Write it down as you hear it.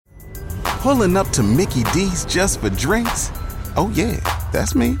Pulling up to Mickey D's just for drinks? Oh yeah,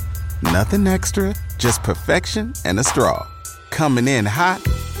 that's me. Nothing extra, just perfection and a straw. Coming in hot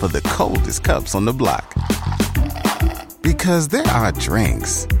for the coldest cups on the block. Because there are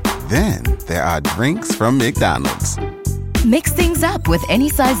drinks. Then there are drinks from McDonald's. Mix things up with any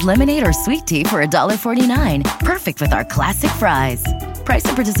size lemonade or sweet tea for $1.49. Perfect with our classic fries. Price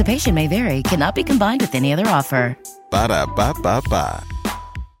and participation may vary. Cannot be combined with any other offer. Ba-da-ba-ba-ba.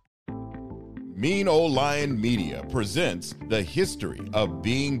 Mean Old Lion Media presents The History of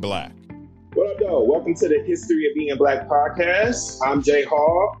Being Black. What up, though? Welcome to the History of Being Black podcast. I'm Jay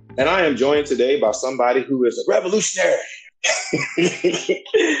Hall, and I am joined today by somebody who is a revolutionary.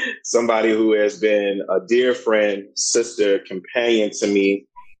 Somebody who has been a dear friend, sister, companion to me,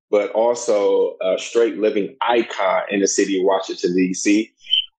 but also a straight living icon in the city of Washington, D.C.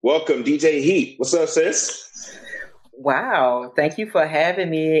 Welcome, DJ Heat. What's up, sis? Wow. Thank you for having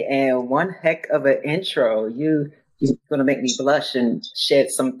me. And one heck of an intro. You're going to make me blush and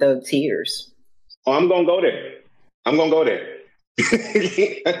shed some thug tears. Oh, I'm going to go there. I'm going to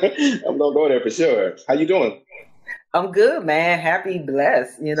go there for sure. How you doing? I'm good, man. Happy,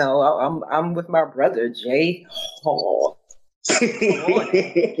 blessed. You know, I'm with my brother, Jay Hall. This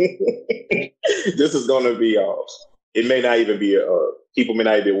is going to be, it may not even be, people may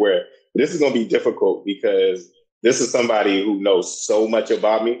not even be aware. This is going to be difficult because this is somebody who knows so much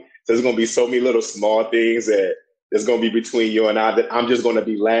about me. So there's going to be so many little small things that there's going to be between you and I that I'm just going to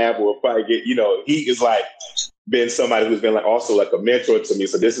be laugh or probably get, he is like been somebody who's been like also like a mentor to me.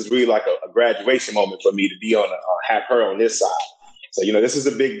 So this is really like a graduation moment for me to be on, have her on this side. So, this is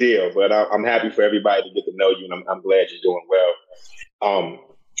a big deal, but I'm happy for everybody to get to know you, and I'm glad you're doing well.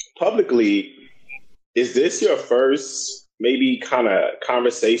 Publicly, is this your first maybe kind of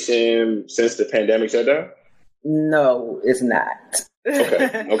conversation since the pandemic shut down? No, it's not.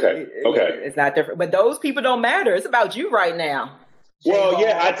 Okay. It's not different. But those people don't matter. It's about you right now. Well,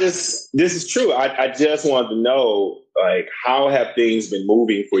 yeah, this is true. I just wanted to know, like, how have things been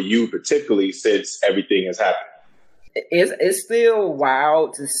moving for you, particularly since everything has happened? It's still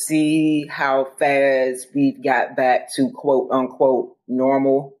wild to see how fast we've got back to quote unquote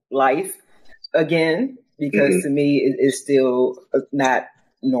normal life again, because to me, it's still not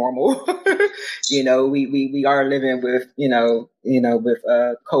normal. We are living with, with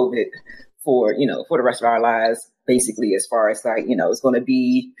COVID for the rest of our lives, basically, as far as like, it's going to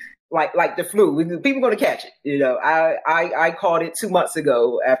be like the flu. People are going to catch it. I caught it 2 months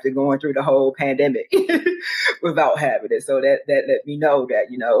ago after going through the whole pandemic without having it. So that let me know that,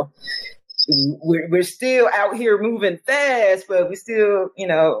 we're still out here moving fast, but we still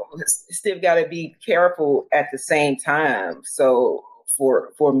got to be careful at the same time. So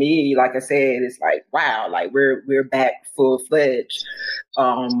for me, like I said, it's like, wow, like we're back full fledged.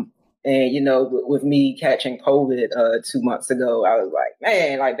 And, with me catching COVID 2 months ago, I was like,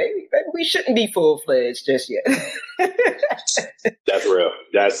 man, like, baby, we shouldn't be full-fledged just yet. That's real.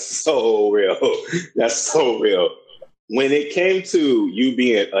 That's so real. That's so real. When it came to you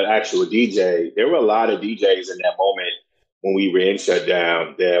being an actual DJ, there were a lot of DJs in that moment when we were in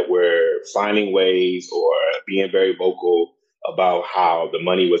shutdown that were finding ways or being very vocal about how the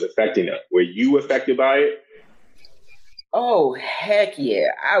money was affecting them. Were you affected by it? Oh, heck yeah.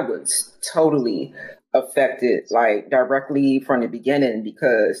 I was totally affected, like directly from the beginning,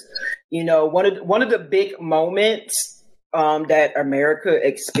 because, one of the big moments that America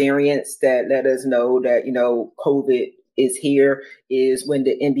experienced that let us know that, COVID is here is when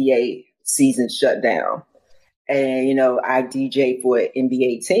the NBA season shut down. And, I DJ for an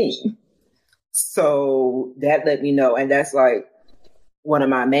NBA team. So that let me know. And that's like, one of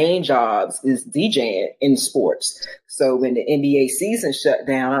my main jobs is DJing in sports. So when the NBA season shut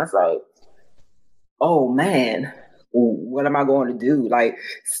down, I was like, oh man, what am I going to do? Like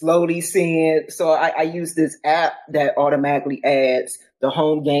slowly seeing, so I use this app that automatically adds the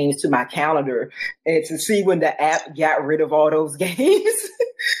home games to my calendar, and to see when the app got rid of all those games,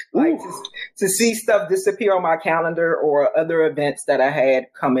 like to see stuff disappear on my calendar or other events that I had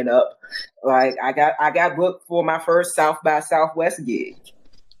coming up. Like I got booked for my first South by Southwest gig.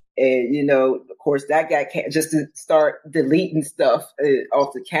 And, of course, that got just to start deleting stuff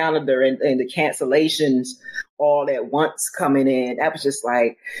off the calendar and the cancellations all at once coming in. That was just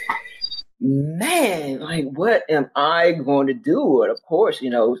like, man, like, what am I going to do? And of course,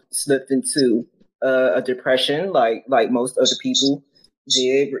 slipped into a depression like most other people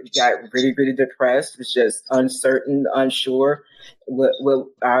did. Got really, really depressed. Was just uncertain, unsure. What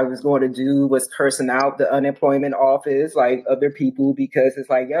I was going to do was cursing out the unemployment office like other people, because it's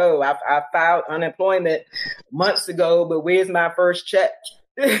like, yo, I filed unemployment months ago, but where's my first check?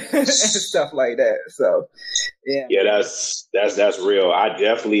 and stuff like that. So yeah, that's real. I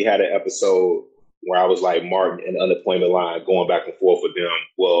definitely had an episode where I was like Martin and unemployment line going back and forth with them.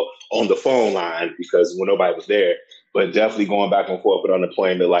 Well, on the phone line because when nobody was there, but definitely going back and forth with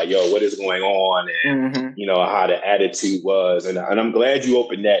unemployment, like, yo, what is going on? And, you know, how the attitude was. And I'm glad you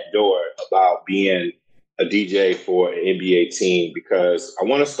opened that door about being a DJ for an NBA team, because I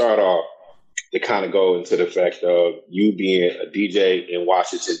want to start off to kind of go into the fact of you being a DJ in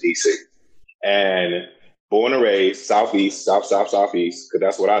Washington, D.C. and born and raised Southeast, Southeast, because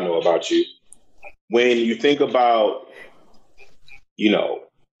that's what I know about you. When you think about, you know,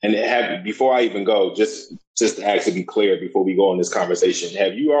 and before I even go, just to actually be clear before we go on this conversation,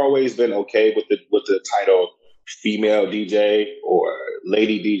 have you always been okay with the title female DJ or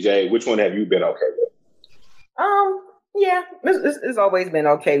lady DJ? Which one have you been okay with? Yeah, it's always been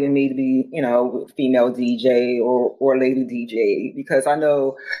okay with me to be, you know, female DJ or lady DJ, because I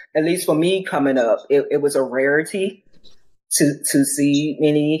know, at least for me coming up, it was a rarity to see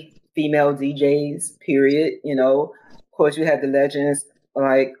many female DJs, period. You know, of course you had the legends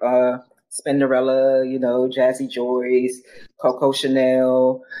like Spinderella, you know, Jazzy Joyce, Coco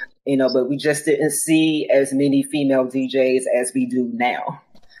Chanel, you know, but we just didn't see as many female DJs as we do now,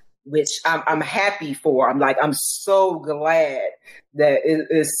 which I'm happy for. I'm so glad that it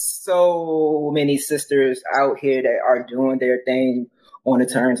is so many sisters out here that are doing their thing on the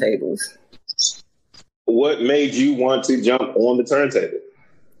turntables. What made you want to jump on the turntable?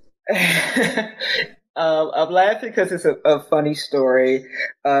 I'm laughing because it's a funny story.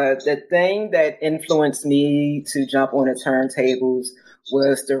 The thing that influenced me to jump on the turntables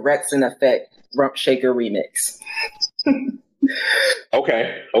was the Rex and Effect Rump Shaker remix.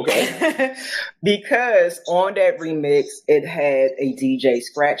 Okay. Because on that remix, it had a DJ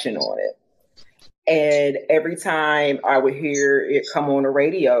scratching on it. And every time I would hear it come on the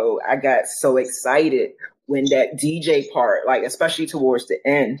radio, I got so excited when that DJ part, like especially towards the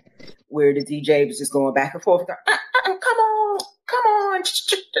end, where the DJ was just going back and forth, come on.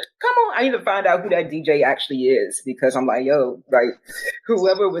 I need to find out who that DJ actually is, because I'm like, yo, like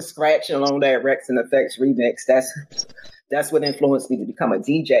whoever was scratching on that Rex and Effects remix, that's what influenced me to become a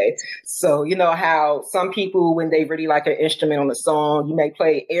DJ. So, you know how some people, when they really like an instrument on a song, you may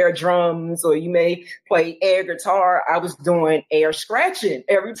play air drums or you may play air guitar. I was doing air scratching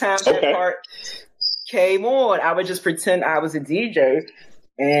every time that part came on. I would just pretend I was a DJ.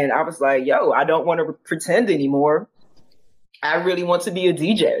 And I was like, yo, I don't want to pretend anymore. I really want to be a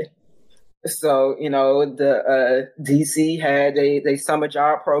DJ. So, you know, the DC had a summer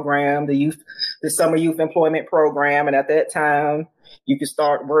job program, the summer youth employment program. And at that time, you could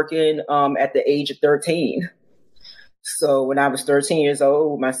start working at the age of 13. So when I was 13 years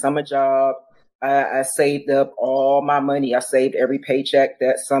old, my summer job, I saved up all my money. I saved every paycheck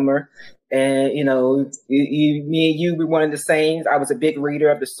that summer. And, you know, me and you were one of the same. I was a big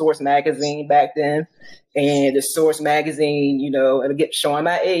reader of the Source magazine back then. And the Source magazine, you know, and again, showing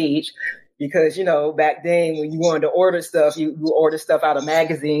my age, because, you know, back then when you wanted to order stuff, you order stuff out of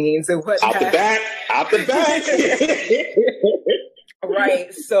magazines and whatnot. Out the back.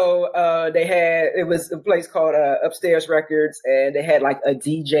 Right. So it was a place called Upstairs Records, and they had like a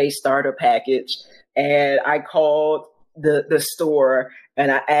DJ starter package. And I called the store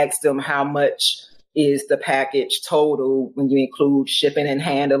and I asked them how much is the package total when you include shipping and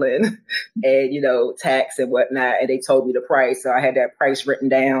handling and, you know, tax and whatnot. And they told me the price. So I had that price written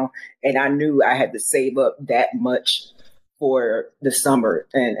down, and I knew I had to save up that much for the summer.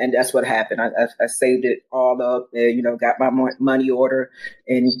 And that's what happened. I saved it all up and, you know, got my money order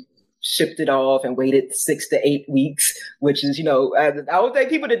and shipped it off and waited 6 to 8 weeks, which is, you know, I don't think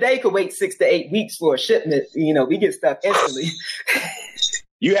people today could wait 6 to 8 weeks for a shipment. You know, we get stuff instantly.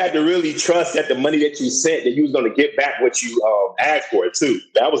 You had to really trust that the money that you sent, that you was going to get back what you asked for it too.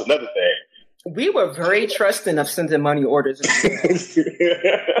 That was another thing. We were very trusting of sending money orders.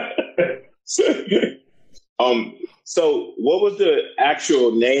 So what was the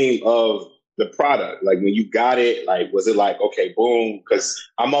actual name of the product? Like when you got it, like, was it like, okay, boom? Because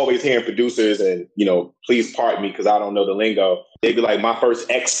I'm always hearing producers, and, you know, please pardon me because I don't know the lingo. They'd be like, my first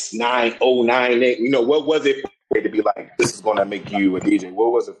X909, you know, what was it to be like, this is going to make you a DJ?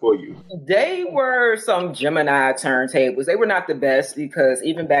 What was it for you? They were some Gemini turntables. They were not the best, because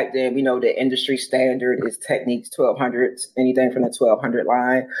even back then, we know the industry standard is Technics 1200s, anything from the 1200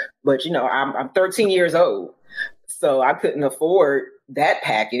 line. But, you know, I'm 13 years old, so I couldn't afford that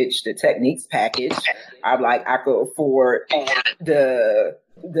package, the Techniques package. I'm like, I could afford the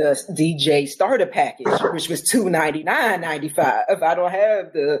DJ starter package, which was $299.95. If I don't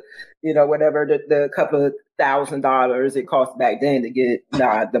have the, you know, whatever, the couple of $1,000 it cost back then to get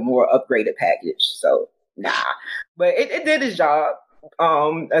the more upgraded package. So but it did its job.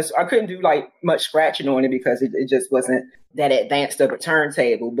 I couldn't do like much scratching on it because it just wasn't that advanced of a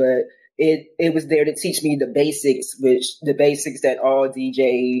turntable, but it was there to teach me the basics, the basics that all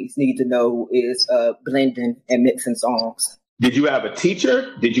DJs need to know is blending and mixing songs. Did you have a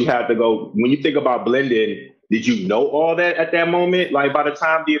teacher? Did you have to go, when you think about blending, did you know all that at that moment? Like by the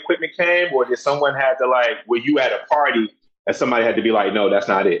time the equipment came, or did someone had to like, were you at a party and somebody had to be like, no, that's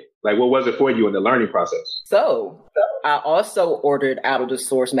not it? Like, what was it for you in the learning process? So I also ordered out of the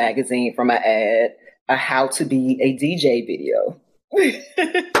Source magazine from an ad, a how to be a DJ video.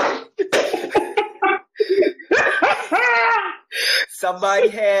 Somebody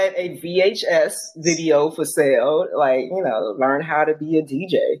had a VHS video for sale, like, learn how to be a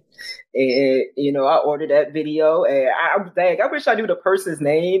DJ. And, I ordered that video, and I wish I knew the person's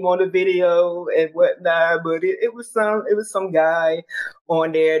name on the video and whatnot, but it was some guy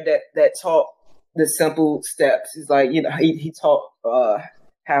on there that taught the simple steps. He's like, he taught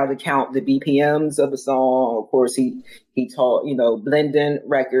how to count the BPMs of a song. Of course, he taught, blending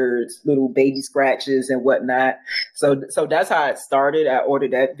records, little baby scratches and whatnot. So that's how it started. I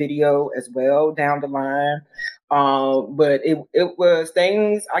ordered that video as well down the line. But it was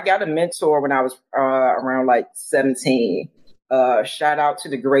things, I got a mentor when I was around like 17. Shout out to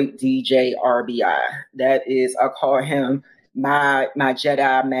the great DJ RBI. That is, I call him my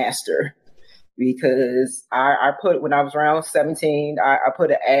Jedi master. Because I put, when I was around 17, I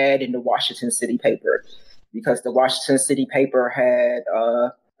put an ad in the Washington City paper, because the Washington City paper had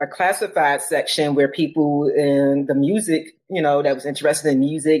a classified section where people in the music, that was interested in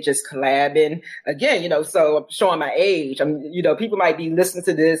music, just collabing. Again, so I'm showing my age. People might be listening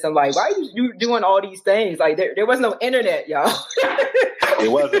to this. I'm like, why are you doing all these things? Like there was no internet, y'all.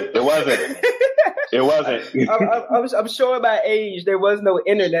 It wasn't. I'm showing my age. There was no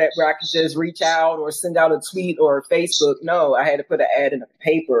internet where I could just reach out or send out a tweet or Facebook. No, I had to put an ad in a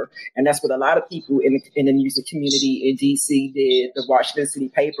paper. And that's what a lot of people in the music community in DC did. The Washington City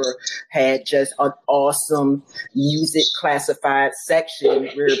paper had just an awesome music classified section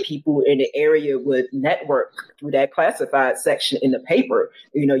where people in the area would network through that classified section in the paper.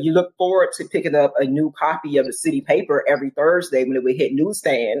 You look forward to picking up a new copy of the city paper every Thursday when it would hit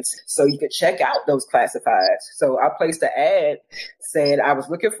newsstands, so you could check out those classifieds. So I placed an ad saying I was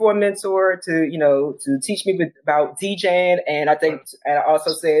looking for a mentor to teach me about DJing, and I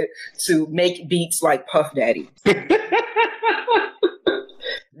also said to make beats like Puff Daddy.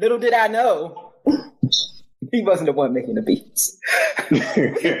 Little did I know, he wasn't the one making the beats.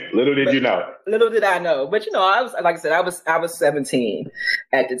 Little did you know. Little did I know. But I was, like I said, I was 17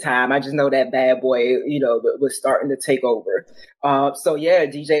 at the time. I just know that bad boy, was starting to take over. So yeah,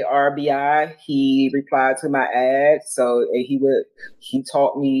 DJ RBI, he replied to my ad. So he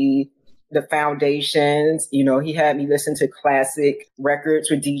taught me the foundations. He had me listen to classic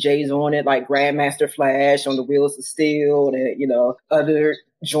records with DJs on it, like Grandmaster Flash on the Wheels of Steel, and other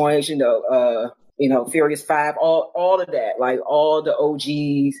joints, Furious 5, all of that, like all the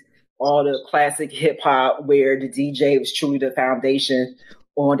OGs, all the classic hip hop where the DJ was truly the foundation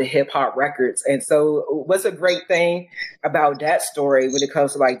on the hip hop records. And so what's a great thing about that story when it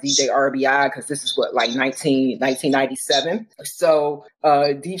comes to like DJ RBI, because this is what, like 1997. So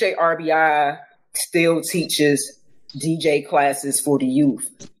DJ RBI still teaches DJ classes for the youth.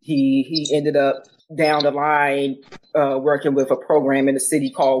 He ended up down the line working with a program in the city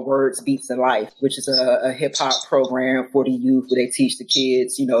called Words, Beats, and Life, which is a hip hop program for the youth where they teach the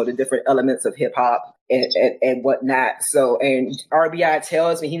kids, the different elements of hip hop and whatnot. So, and RBI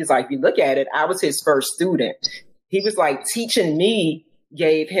tells me, he was like, if you look at it, I was his first student. He was like, teaching me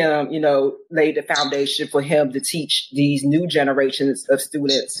gave him, laid the foundation for him to teach these new generations of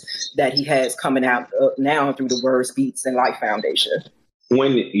students that he has coming out now through the Words, Beats, and Life Foundation.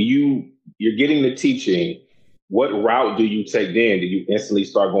 When you're getting the teaching, what route do you take then? Do you instantly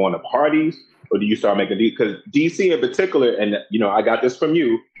start going to parties, or do you start making because DC in particular, and I got this from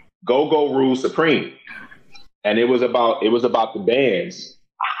you, go rule supreme, and it was about the bands.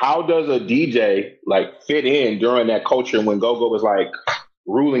 How does a DJ like fit in during that culture when go was like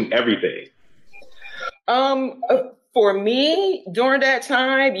ruling everything? For me, during that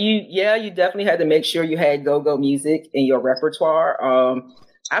time, you definitely had to make sure you had go-go music in your repertoire.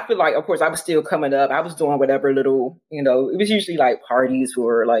 I feel like, of course, I was still coming up. I was doing whatever little, it was usually like parties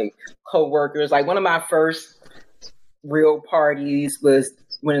for like coworkers. Like one of my first real parties was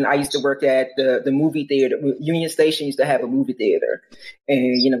when I used to work at the movie theater. Union Station used to have a movie theater, and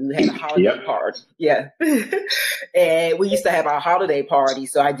we had a holiday party. Yeah, and we used to have our holiday party.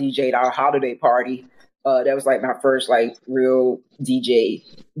 So I DJ'd our holiday party. That was like my first like real DJ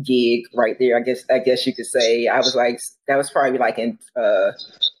gig right there. I guess you could say. I was like, that was probably like in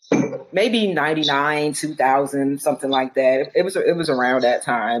maybe 99, 2000, something like that. It was around that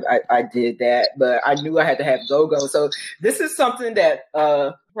time I did that, but I knew I had to have go-go. So this is something that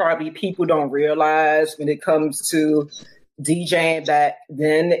probably people don't realize when it comes to DJing back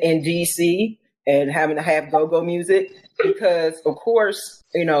then in DC and having to have go-go music, because of course,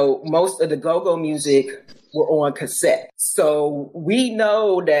 you know, most of the go-go music were on cassette. So we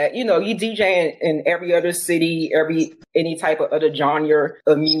know that, you know, you DJ in every other city, any type of other genre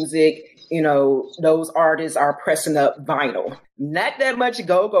of music, you know, those artists are pressing up vinyl. Not that much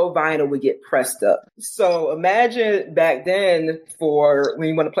go-go vinyl would get pressed up. So imagine back then, for when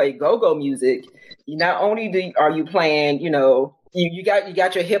you want to play go-go music, not only are you playing, you know, you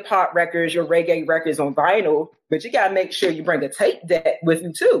got your hip hop records, your reggae records on vinyl, but you got to make sure you bring a tape deck with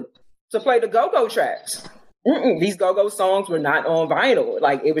you too to play the go-go tracks. These go-go songs were not on vinyl.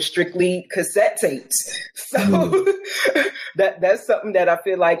 Like, it was strictly cassette tapes. So that's something that I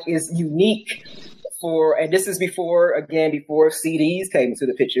feel like is unique for, and this is before CDs came into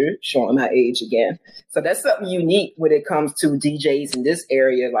the picture, showing my age again. So that's something unique when it comes to DJs in this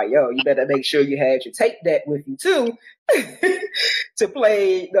area. Like, yo, you better make sure you had your tape deck with you too to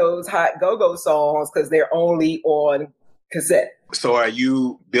play those hot go-go songs, because they're only on cassette. So are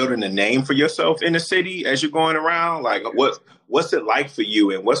you building a name for yourself in the city as you're going around? Like, what's it like for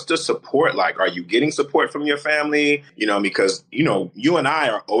you, and what's the support like? Are you getting support from your family? You know, because, you know, you and I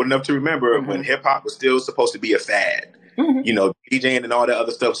are old enough to remember when hip hop was still supposed to be a fad. You know, DJing and all that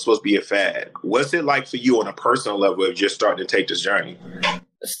other stuff was supposed to be a fad. What's it like for you on a personal level if you're starting to take this journey?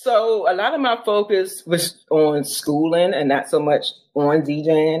 So a lot of my focus was on schooling and not so much on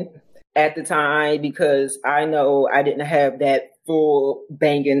DJing at the time, because I know I didn't have that full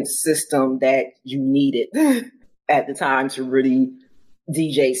banging system that you needed at the time to really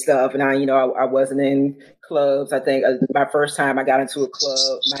DJ stuff. And I wasn't in clubs. I think my first time I got into a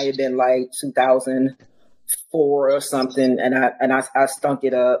club might have been like 2004 or something, and I stunk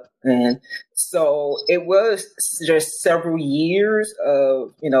it up. And so it was just several years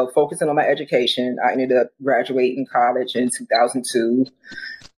of, you know, focusing on my education. I ended up graduating college in 2002.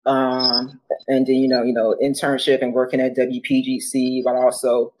 And then, you know, internship and working at WPGC, but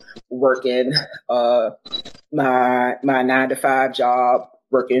also working my 9-to-5 job,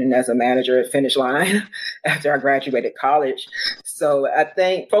 working as a manager at Finish Line after I graduated college. So I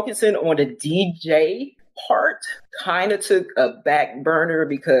think focusing on the DJ part kind of took a back burner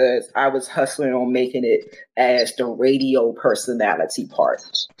because I was hustling on making it as the radio personality part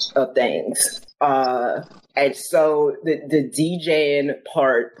of things. And so the DJing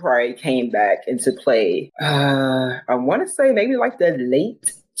part probably came back into play. I want to say maybe like the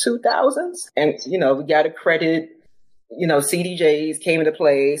late 2000s. And, you know, we got to credit, you know, CDJs came into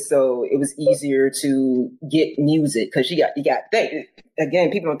play. So it was easier to get music, because you got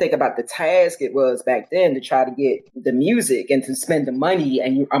again, people don't think about the task it was back then to try to get the music and to spend the money.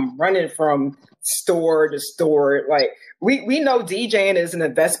 And I'm running from store to store. Like, we know DJing is an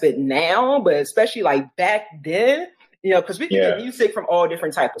investment now, but especially like back then, you know, because we can get music from all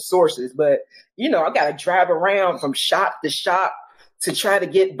different type of sources. But, you know, I got to drive around from shop to shop to try to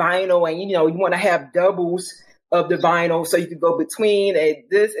get vinyl. And, you know, you want to have doubles of the vinyl so you can go between. And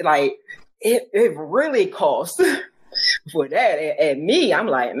this, like, it really costs for that. And me, I'm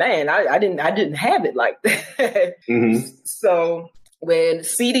like, man, I didn't have it like that. So when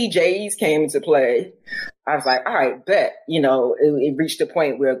CDJs came into play, I was like, all right, bet. You know, it reached a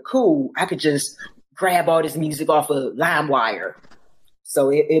point where, cool, I could just grab all this music off of LimeWire.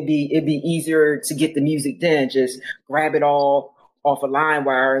 So it'd be easier to get the music then, just grab it all off of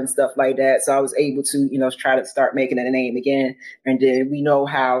LimeWire and stuff like that. So I was able to, you know, try to start making a name again. And then we know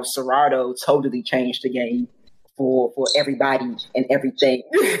how Serato totally changed the game for everybody and everything.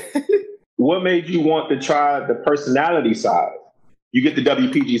 What made you want to try the personality side? You get the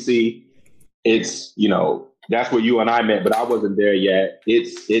WPGC, it's, you know, that's where you and I met, but I wasn't there yet.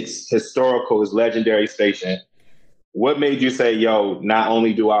 It's historical, it's legendary station. What made you say, yo, not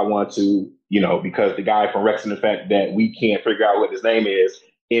only do I want to, you know, because the guy from Rex and the fact that we can't figure out what his name is,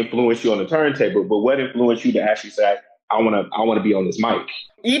 influence you on the turntable, but what influenced you to actually say, I want to be on this mic?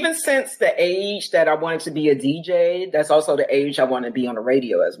 Even since the age that I wanted to be a DJ, that's also the age I want to be on the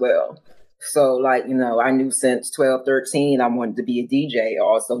radio as well. So, like, you know, I knew since 12, 13, I wanted to be a DJ. I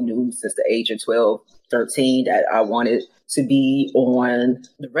also knew since the age of 12, 13 that I wanted to be on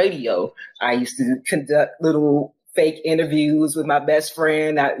the radio. I used to conduct little fake interviews with my best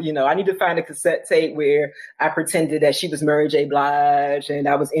friend. I need to find a cassette tape where I pretended that she was Mary J. Blige and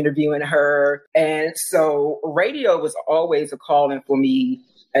I was interviewing her. And so radio was always a calling for me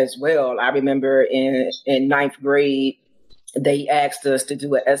as well. I remember in ninth grade, they asked us to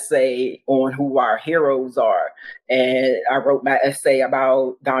do an essay on who our heroes are. And I wrote my essay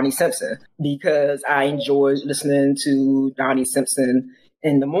about Donnie Simpson because I enjoyed listening to Donnie Simpson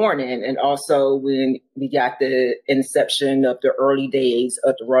in the morning. And also when we got the inception of the early days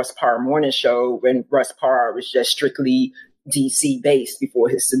of the Russ Parr Morning Show, when Russ Parr was just strictly DC based before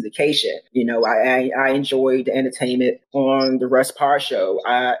his syndication. I enjoyed the entertainment on the Russ Parr Show.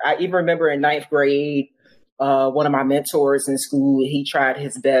 I even remember in ninth grade, one of my mentors in school, he tried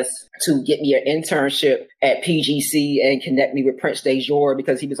his best to get me an internship at PGC and connect me with Prince DeJour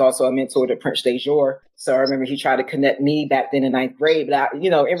because he was also a mentor to Prince DeJour. So I remember he tried to connect me back then in ninth grade. But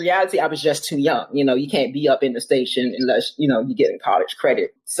in reality, I was just too young. You can't be up in the station unless, you get in college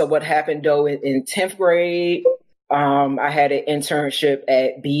credit. So what happened though in 10th grade, I had an internship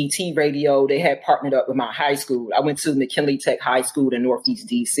at BET Radio. They had partnered up with my high school. I went to McKinley Tech High School in Northeast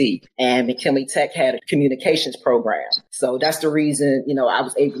DC, and McKinley Tech had a communications program. So that's the reason, I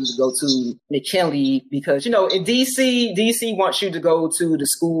was able to go to McKinley because, in DC wants you to go to the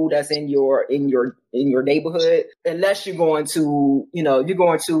school that's in your neighborhood, unless you're going to,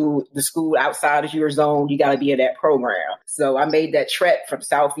 the school outside of your zone, you got to be in that program. So I made that trek from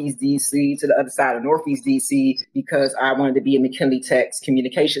Southeast DC to the other side of Northeast DC because I wanted to be in McKinley Tech's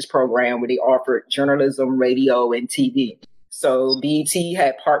communications program where they offered journalism, radio, and TV. So BET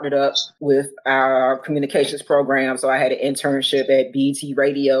had partnered up with our communications program. So I had an internship at BET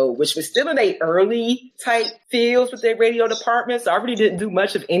Radio, which was still in a early type fields with their radio department. So I really didn't do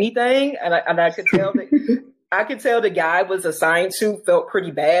much of anything. And I could tell that I could tell the guy was assigned to felt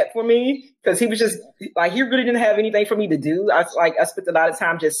pretty bad for me because he was just like, he really didn't have anything for me to do. I spent a lot of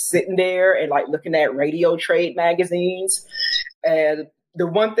time just sitting there and looking at radio trade magazines. And the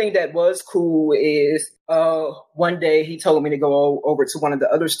one thing that was cool is one day he told me to go over to one of the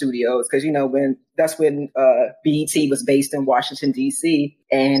other studios because, when BET was based in Washington, D.C.,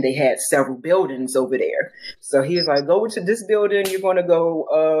 and they had several buildings over there. So he was like, go into this building. You're going to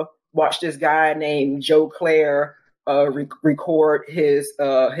go watch this guy named Joe Claire record his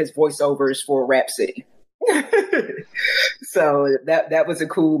voiceovers for Rhapsody. So that was a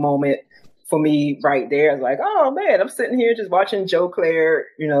cool moment for me right there. I was like, oh man, I'm sitting here just watching Joe Claire,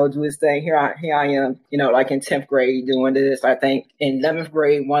 do his thing. Here I am, in 10th grade doing this. I think in 11th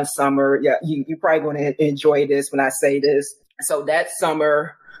grade one summer, you're probably going to enjoy this when I say this. So that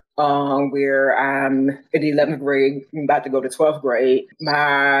summer, where I'm in the 11th grade, I'm about to go to 12th grade,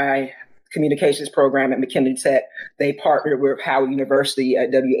 my communications program at McKinley Tech, they partnered with Howard University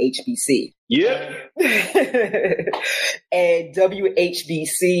at WHBC. Yeah. And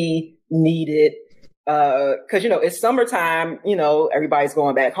WHBC needed, because, it's summertime, everybody's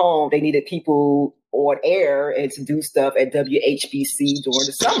going back home. They needed people on air and to do stuff at WHBC during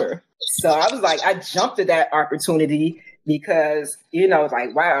the summer. So I was like, I jumped at that opportunity because, it's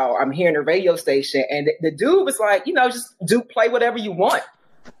like, wow, I'm here in a radio station. And the dude was like, just play whatever you want.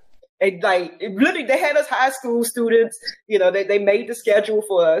 And literally, they had us high school students, they made the schedule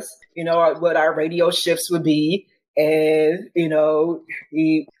for us, what our radio shifts would be. And,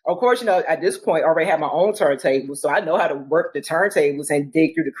 he, of course, at this point, I already had my own turntable. So I know how to work the turntables and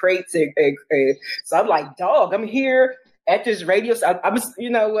dig through the crates. And so I'm like, dog, I'm here at this radio. I was,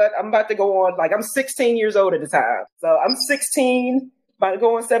 I'm about to go on, I'm 16 years old at the time. So I'm 16, about to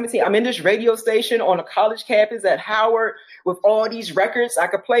go on 17. I'm in this radio station on a college campus at Howard with all these records. I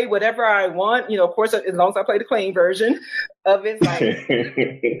could play whatever I want, of course, as long as I play the clean version of it.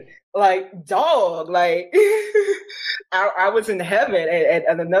 Dog, I was in heaven.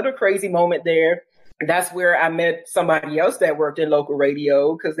 And another crazy moment there, that's where I met somebody else that worked in local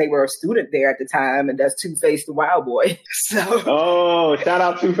radio because they were a student there at the time, and that's Two-Face the Wild Boy. So, shout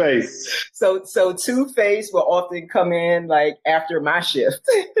out Two-Face. So Two-Face will often come in after my shift.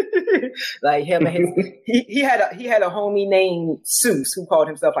 Him and his, he had a homie named Seuss who called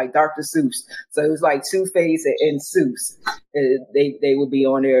himself Dr. Seuss. So it was Two-Face and Seuss. They would be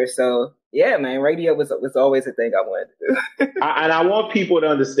on there. So yeah, man, radio was always a thing I wanted to do. And I want people to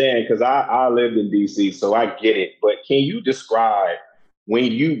understand, because I lived in DC, so I get it. But can you describe when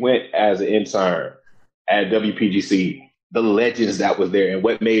you went as an intern at WPGC, the legends that was there and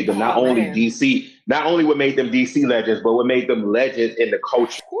what made them not only what made them DC legends, but what made them legends in the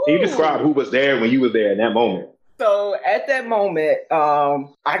culture? Can you describe who was there when you were there in that moment? So at that moment,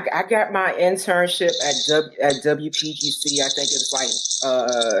 I got my internship at WPGC. I think it was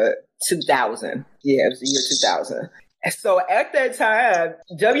like 2000. Yeah, it was the year 2000. So at that time,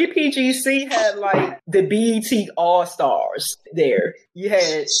 WPGC had like the BET All Stars there. You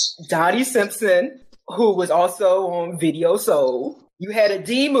had Donnie Simpson, who was also on Video Soul. You had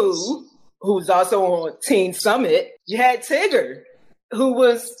Adimu, who was also on Teen Summit. You had Tigger, who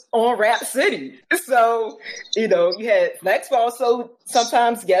was on Rap City. So, you had Flex also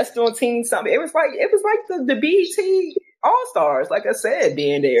sometimes guest on Teen Summit. It was like the BET All-Stars, like I said,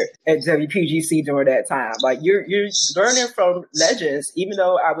 being there at WPGC during that time. Like you're learning from legends, even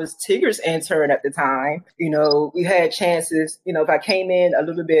though I was Tigger's intern at the time, we had chances, if I came in a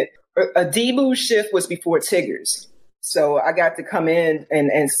little bit, a Debu shift was before Tigger's. So I got to come in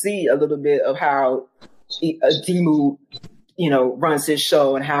and see a little bit of how Demu, runs his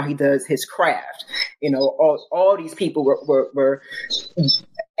show and how he does his craft. All these people were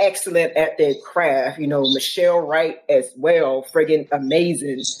excellent at their craft. Michelle Wright as well, friggin'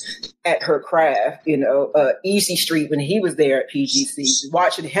 amazing at her craft. Easy Street when he was there at PGC,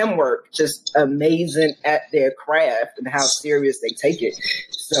 watching him work, just amazing at their craft and how serious they take it.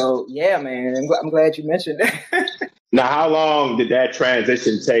 So yeah, man, I'm glad you mentioned that. Now, how long did that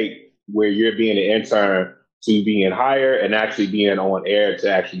transition take where you're being an intern to being hired and actually being on air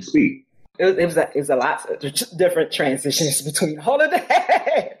to actually speak? It was a lot of different transitions between all of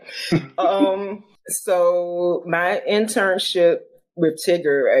that. So my internship with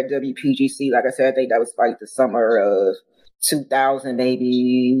Tigger at WPGC, like I said, I think that was like the summer of 2000,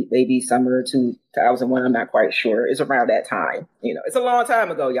 maybe summer 2001. I'm not quite sure. It's around that time. It's a long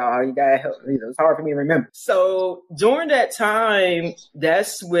time ago, y'all. You gotta help. It's hard for me to remember. So during that time,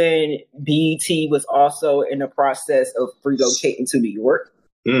 that's when BET was also in the process of relocating to New York.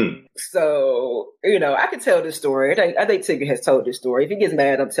 Mm. So, I could tell this story. I think Tigger has told this story. If he gets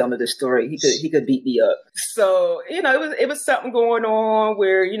mad, I'm telling this story. He could beat me up. So, it was something going on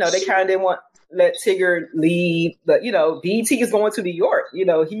where, they kind of didn't let Tigger leave, but BET is going to New York. He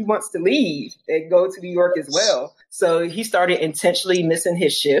wants to leave and go to New York as well. So he started intentionally missing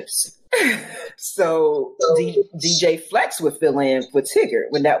his shifts. So DJ Flex would fill in for Tigger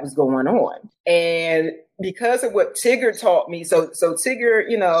when that was going on. And because of what Tigger taught me, so Tigger,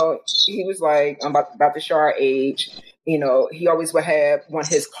 he was like, I'm about to show our age. He always would have one of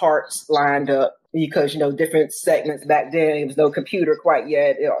his carts lined up because, different segments back then, there was no computer quite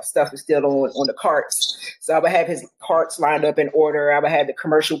yet. Stuff was still on the carts. So I would have his carts lined up in order. I would have the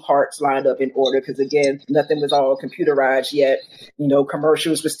commercial carts lined up in order because, again, nothing was all computerized yet.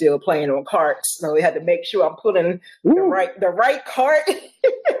 Commercials were still playing on carts. So we had to make sure I'm putting the right cart.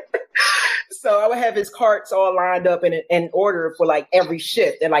 So I would have his carts all lined up in order for like every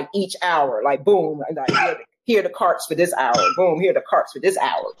shift and like each hour, like boom, and like here are the carts for this hour. Boom, here are the carts for this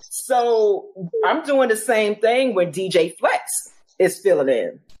hour. So I'm doing the same thing when DJ Flex is filling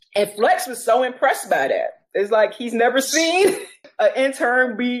in. And Flex was so impressed by that. It's like he's never seen an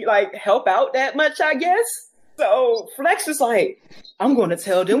intern be like help out that much, I guess. So Flex was like, I'm going to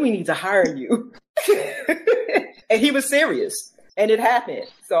tell them we need to hire you. And he was serious. And it happened.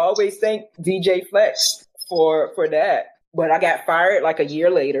 So I always thank DJ Flex for that. But I got fired like a year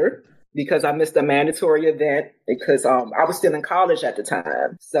later because I missed a mandatory event because I was still in college at the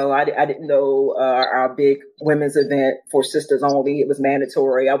time. So I didn't know our big women's event for Sisters Only. It was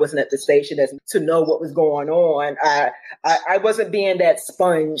mandatory. I wasn't at the station to know what was going on. I wasn't being that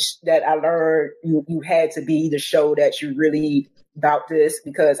sponge that I learned you had to be to show that you really about this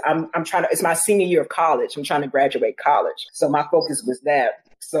because I'm trying to, it's my senior year of college. I'm trying to graduate college. So my focus was that.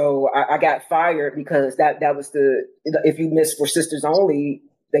 So I got fired because that was if you missed for Sisters Only,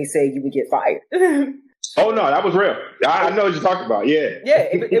 they say you would get fired. Oh no, that was real. I know what you're talking about. Yeah. Yeah,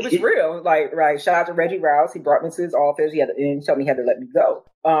 it was real. Like, right. Shout out to Reggie Rouse. He brought me to his office. He told me he had to let me go.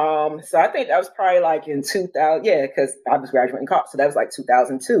 So I think that was probably like in 2000. Yeah, because I was graduating college. So that was like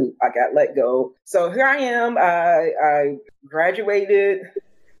 2002. I got let go. So here I am. I graduated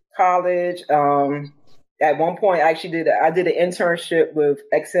college. At one point, I did an internship with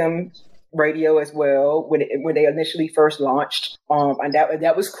XM Radio as well when they initially first launched. And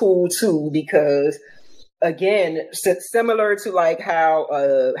that was cool too because, again, similar to like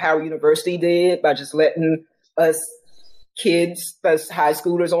how Howard University did by just letting us high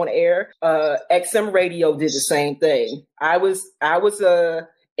schoolers on air. XM Radio did the same thing. I was a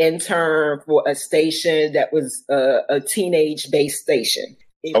intern for a station that was a teenage based station.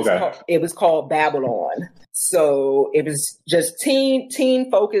 It was called Babylon. So it was just teen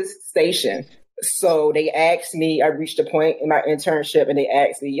focused station. So they asked me, I reached a point in my internship and they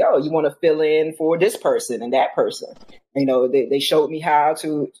asked me, yo, you want to fill in for this person and that person? They showed me how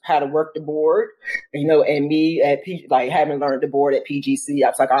to work the board, and me having learned the board at PGC, I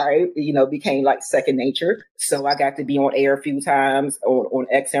was like, all right, became like second nature. So I got to be on air a few times on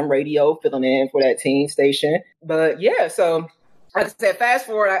XM radio, filling in for that teen station. But yeah, so like I said, fast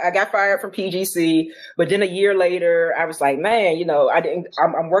forward, I got fired from PGC, but then a year later, I was like, man,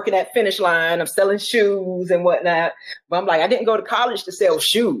 I'm working at Finish Line. I'm selling shoes and whatnot. But I'm like, I didn't go to college to sell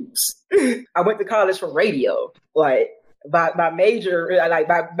shoes. I went to college for radio. Like my major,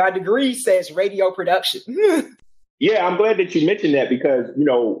 my degree says radio production. Yeah, I'm glad that you mentioned that because,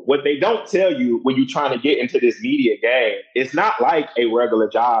 what they don't tell you when you're trying to get into this media game, it's not like a regular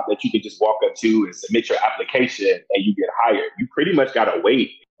job that you can just walk up to and submit your application and you get hired. You pretty much got to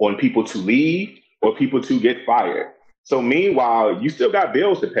wait on people to leave or people to get fired. So meanwhile, you still got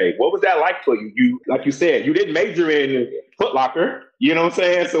bills to pay. What was that like for you? Like you said, you didn't major in Foot Locker. You know what I'm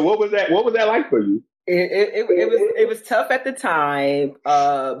saying? So what was that like for you? It was tough at the time,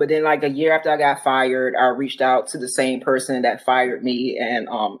 but then like a year after I got fired, I reached out to the same person that fired me, and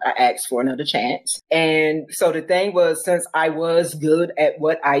I asked for another chance. And so the thing was, since I was good at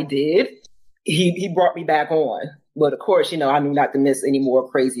what I did, he brought me back on. But of course, I knew not to miss any more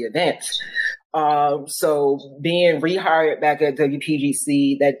crazy events. So being rehired back at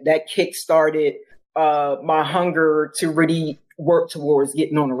WPGC, that kick-started my hunger to really work towards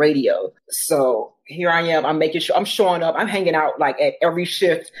getting on the radio. So here I am. I'm making sure I'm showing up. I'm hanging out like at every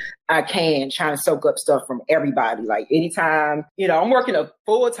shift I can, trying to soak up stuff from everybody. Like anytime, I'm working a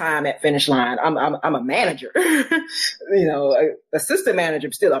full time at Finish Line. I'm a manager, assistant manager,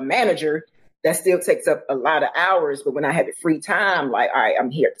 but still a manager. That still takes up a lot of hours. But when I had the free time, like, all right, I'm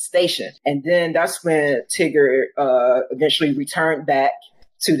here at the station. And then that's when Tigger eventually returned back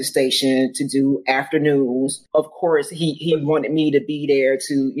to the station to do afternoons. Of course, he wanted me to be there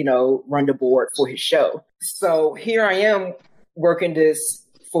to, run the board for his show. So here I am working this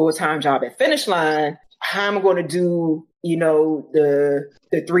full-time job at Finish Line. How am I going to do,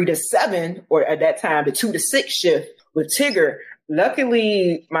 the 3 to 7, or at that time, the 2 to 6 shift with Tigger?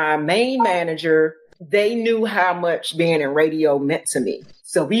 Luckily, my main manager, they knew how much being in radio meant to me.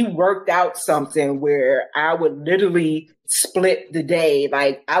 So we worked out something where I would literally split the day.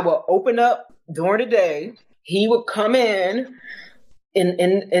 Like I would open up during the day. He would come in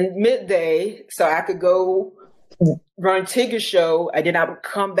midday so I could go run Tigger's show. And then I would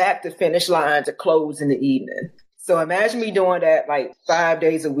come back to Finish Line to close in the evening. So imagine me doing that like 5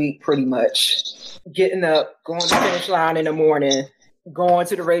 days a week, pretty much. Getting up, going to Finish Line in the morning, going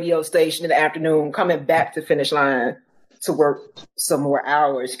to the radio station in the afternoon, coming back to Finish Line to work some more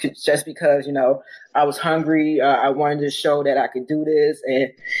hours just because, I was hungry. I wanted to show that I could do this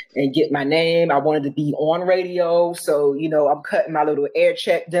and get my name. I wanted to be on radio. So, I'm cutting my little air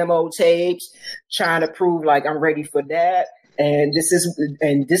check demo tapes, trying to prove like I'm ready for that. And this is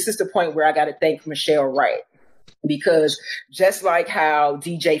the point where I got to thank Michelle Wright. Because just like how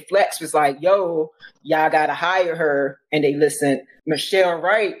DJ Flex was like, yo, y'all got to hire her, and they listened, Michelle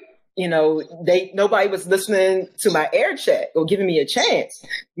Wright, nobody was listening to my air check or giving me a chance.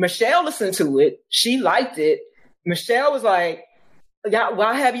 Michelle listened to it. She liked it. Michelle was like,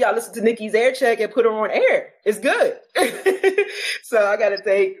 why have y'all listen to Nikki's air check and put her on air? It's good. So I got to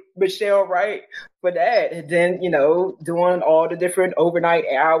thank Michelle Wright for that. And then, doing all the different overnight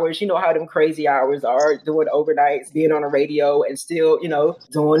hours, how them crazy hours are, doing overnights, being on the radio and still,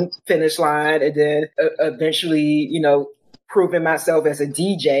 doing Finish Line. And then eventually, proving myself as a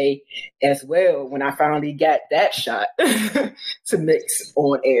DJ as well when I finally got that shot to mix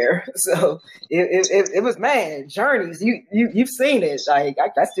on air. So it was, man, journeys. You've seen it. Like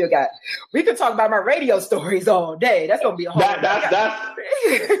I still got. We could talk about my radio stories all day. That's gonna be a whole. That's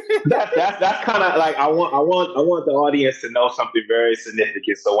kind of like I want the audience to know something very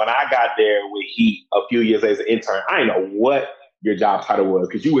significant. So when I got there with Heat a few years as an intern, I didn't know what your job title was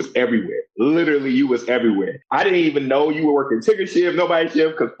because you was everywhere. Literally, you was everywhere. I didn't even know you were working Tigger shift, nobody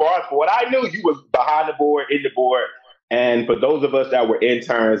shift, because for what I knew, you was behind the board, in the board. And for those of us that were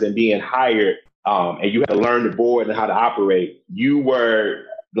interns and being hired, and you had to learn the board and how to operate, you were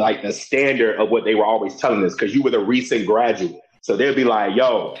like the standard of what they were always telling us because you were the recent graduate. So they'd be like,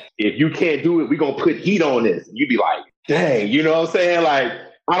 yo, if you can't do it, we're going to put heat on this. And you'd be like, dang, you know what I'm saying? Like,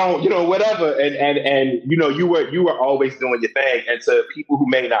 I don't, whatever. And you were always doing your thing. And to people who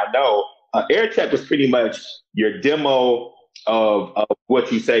may not know, air check was pretty much your demo of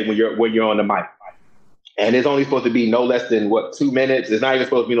what you say when you're on the mic. And it's only supposed to be no less than 2 minutes. It's not even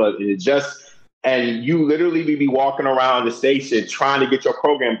supposed to be it's just And you literally be walking around the station trying to get your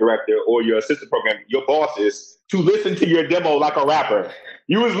program director or your assistant program, your bosses, to listen to your demo like a rapper.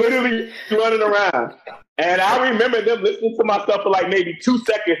 You was literally running around. And I remember them listening to my stuff for like maybe 2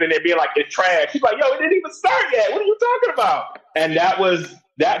 seconds and then being like, it's trash. She's like, yo, it didn't even start yet. What are you talking about? And that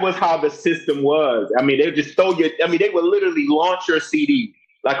was how the system was. I mean, they would just throw you, they would literally launch your CD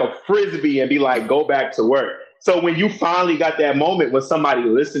like a frisbee and be like, go back to work. So when you finally got that moment when somebody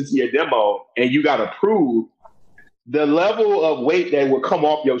listened to your demo and you got approved, the level of weight that would come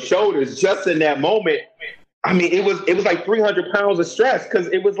off your shoulders just in that moment, I mean, it was like 300 pounds of stress, because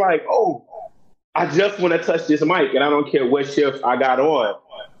it was like, oh, I just want to touch this mic and I don't care what shift I got on.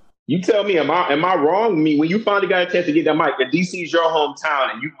 You tell me, am I wrong? I mean, when you finally got a chance to get that mic, and DC is your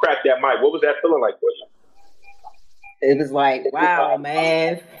hometown and you cracked that mic, what was that feeling like for you? It was like, wow,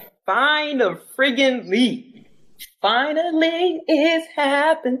 man, finally it's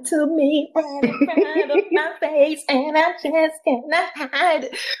happened to me right in front of my face, and I just cannot hide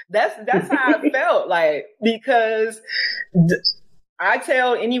it. That's how I felt, like, because I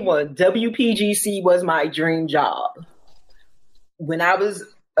tell anyone, WPGC was my dream job. When I was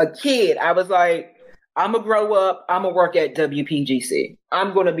a kid, I was like, I'm gonna grow up, I'm gonna work at WPGC.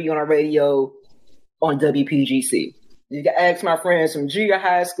 I'm gonna be on a radio on WPGC. You can ask my friends from junior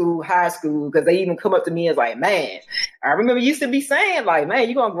high school, because they even come up to me and like, man, I remember you used to be saying like, man,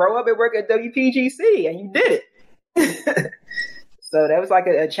 you're going to grow up and work at WPGC, and you did it. So that was like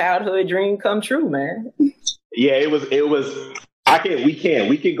a childhood dream come true, man. Yeah, it was, we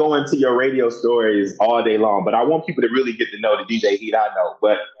can go into your radio stories all day long, but I want people to really get to know the DJ Heat I know.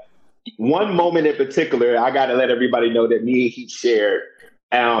 But one moment in particular, I got to let everybody know that me and Heat shared.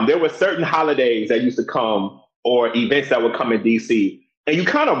 There were certain holidays that used to come, or events that would come in DC, and you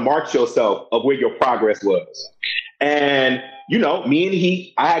kind of mark yourself of where your progress was. And, me and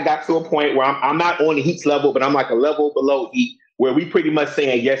Heat, I had got to a point where I'm not on the Heat's level, but I'm like a level below Heat, where we pretty much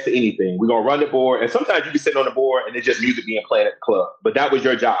saying yes to anything. We're going to run the board. And sometimes you be sitting on the board and it's just music being played at the club, but that was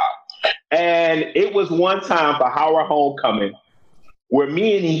your job. And it was one time for Howard Homecoming where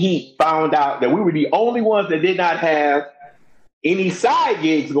me and Heat found out that we were the only ones that did not have any side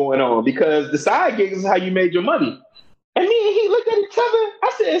gigs going on, because the side gigs is how you made your money. And me and he looked at each other.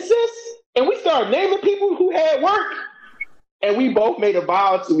 I said, sis, and we started naming people who had work. And we both made a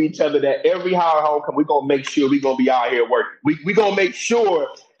vow to each other that every Howard Homecoming, we're going to make sure we're going to be out here working. We're going to make sure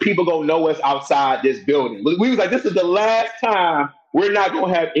people going to know us outside this building. We was like, this is the last time we're not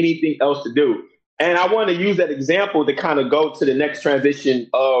going to have anything else to do. And I want to use that example to kind of go to the next transition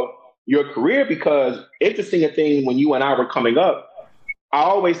of your career, because interesting thing, when you and I were coming up, I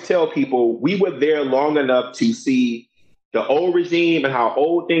always tell people we were there long enough to see the old regime and how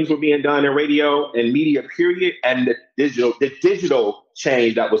old things were being done in radio and media, period, and the digital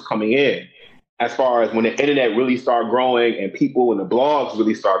change that was coming in, as far as when the internet really started growing and people and the blogs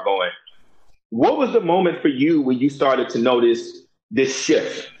really start going. What was the moment for you when you started to notice this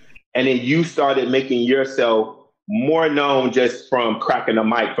shift, and then you started making yourself more known just from cracking a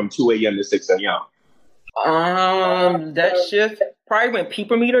mic from 2 a.m. to 6 a.m.? That shift probably when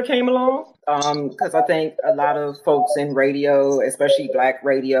People Meter came along, because I think a lot of folks in radio, especially Black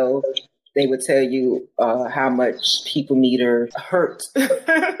radio, they would tell you how much People Meter hurt.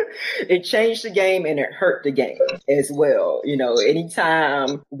 It changed the game and it hurt the game as well.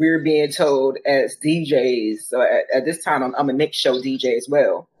 Anytime we're being told as DJs, so at this time I'm a mix show DJ as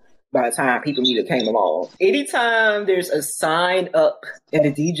well. By the time People Meter came along, anytime there's a sign up in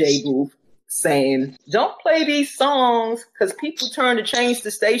the DJ booth saying, don't play these songs because people turn to change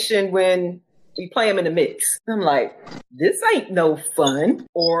the station when we play them in the mix. I'm like, this ain't no fun.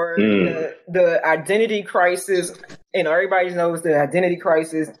 Or the identity crisis, everybody knows the identity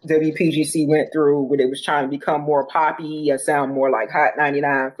crisis WPGC went through, when it was trying to become more poppy and sound more like Hot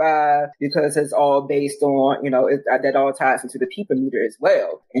 99.5, because it's all based on, that all ties into the People Meter as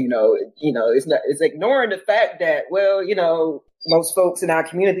well. It's ignoring the fact that, most folks in our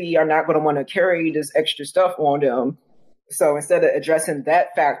community are not going to want to carry this extra stuff on them. So instead of addressing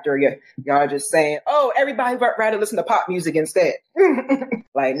that factor, y'all are just saying, oh, everybody would rather listen to pop music instead.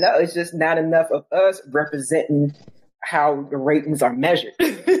 Like, no, it's just not enough of us representing how the ratings are measured.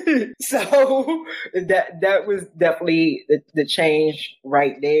 So that was definitely the change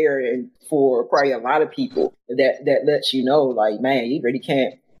right there. And for probably a lot of people, that lets you know, like, man, you really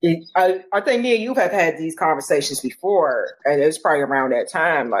can't. I think me and you have had these conversations before, and it's probably around that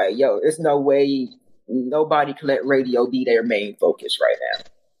time, like, there's no way nobody can let radio be their main focus right now.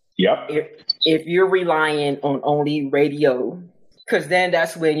 Yep. If you're relying on only radio, because then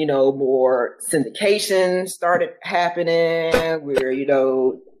that's when, more syndication started happening, where,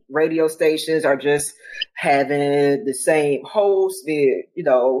 radio stations are just having the same host,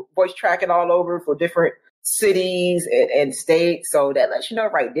 voice tracking all over for different cities and states. So that lets you know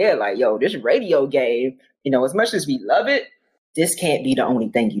right there, like, yo, this radio game, as much as we love it, this can't be the only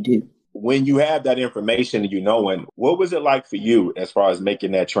thing you do. When you have that information and knowing, what was it like for you as far as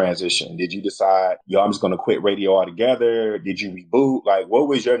making that transition? Did you decide, I'm just going to quit radio altogether? Did you reboot? Like, what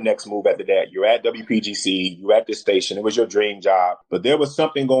was your next move after that? You're at WPGC, you're at this station, it was your dream job, but there was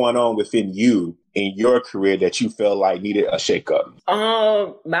something going on within you in your career that you felt like needed a shakeup.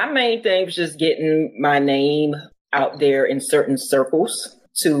 My main thing was just getting my name out there in certain circles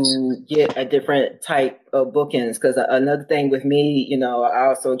to get a different type of bookings. Because another thing with me, I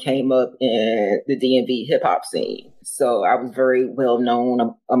also came up in the DMV hip hop scene. So I was very well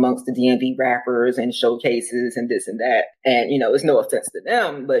known amongst the DMV rappers and showcases and this and that. And, it's no offense to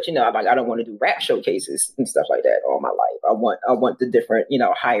them, but, I'm like, I don't want to do rap showcases and stuff like that all my life. I want the different,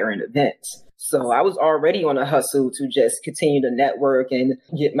 higher end events. So I was already on a hustle to just continue to network and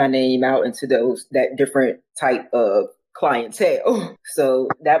get my name out into that different type of clientele. So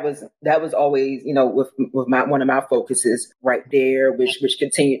that was always, with one of my focuses right there, which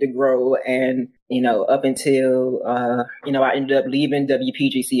continued to grow. And, up until, I ended up leaving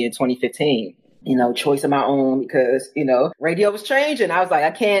WPGC in 2015, choice of my own, because, radio was changing. I was like,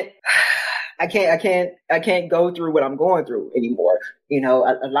 I can't go through what I'm going through anymore.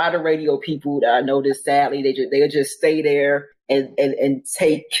 A lot of radio people that I noticed, sadly, they'll just stay there and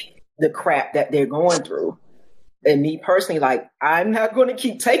take the crap that they're going through. And me personally, like, I'm not going to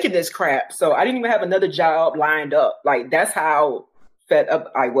keep taking this crap. So I didn't even have another job lined up. Like, that's how fed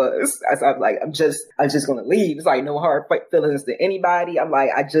up I was. I was like, I'm just going to leave. It's like no hard feelings to anybody. I'm like,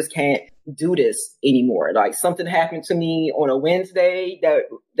 I just can't do this anymore. Like, something happened to me on a Wednesday.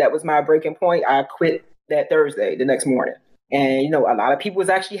 That was my breaking point. I quit that Thursday, the next morning. And, a lot of people was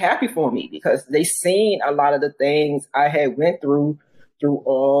actually happy for me because they seen a lot of the things I had went through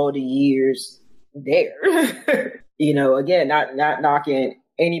all the years there. Again, not knocking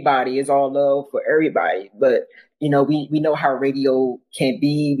anybody, is all love for everybody, but we know how radio can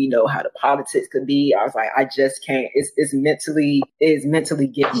be, we know how the politics could be. I was like, I just can't, it's mentally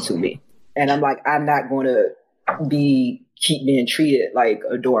getting to me, and I'm like, I'm not going to keep being treated like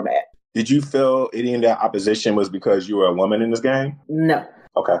a doormat. Did you feel any of that opposition was because you were a woman in this game? No.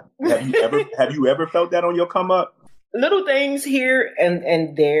 Okay. Have you ever felt that on your come up? Little things here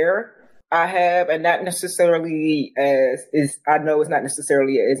and there I have, and not necessarily I know it's not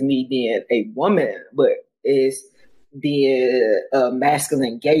necessarily as me being a woman, but it's being a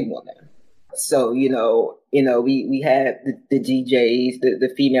masculine gay woman. So, we had the DJs,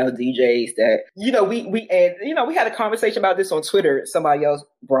 the female DJs that, we had a conversation about this on Twitter. Somebody else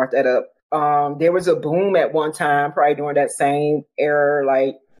brought that up. There was a boom at one time, probably during that same era,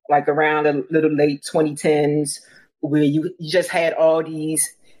 like around the little late 2010s, where you just had all these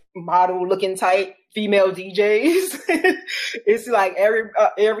model looking type female DJs. It's like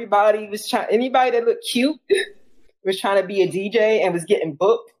everybody was anybody that looked cute was trying to be a DJ and was getting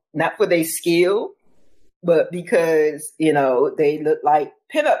booked, not for their skill, but because, they look like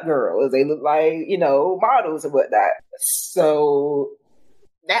pinup girls, they look like, models and whatnot. So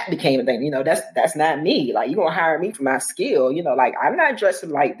that became a thing. That's not me. Like, you're gonna hire me for my skill, like, I'm not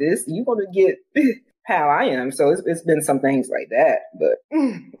dressing like this. You're gonna get how I am. So it's been some things like that, but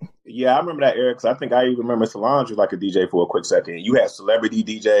yeah, I remember that, Eric, because I think I even remember Solange was like a DJ for a quick second. You had celebrity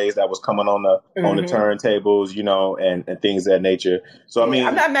DJs that was coming on the turntables, and things of that nature. So, I mean,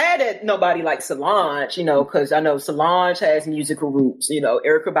 I'm not mad at nobody like Solange, because I know Solange has musical roots.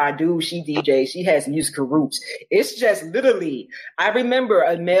 Erykah Badu, she DJs, she has musical roots. It's just literally, I remember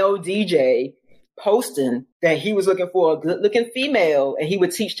a male DJ posting that he was looking for a good-looking female, and he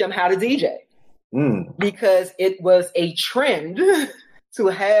would teach them how to DJ. Because it was a trend to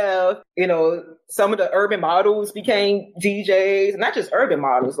have, some of the urban models became DJs, not just urban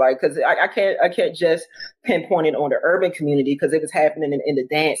models, like, because I can't just pinpoint it on the urban community, because it was happening in the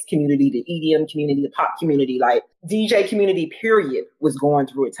dance community, the EDM community, the pop community, like DJ community period was going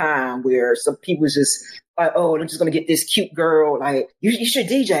through a time where some people was just like, oh, I'm just going to get this cute girl, like, you should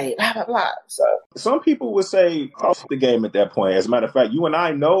DJ, blah, blah, blah. So some people would say off the game at that point. As a matter of fact, you and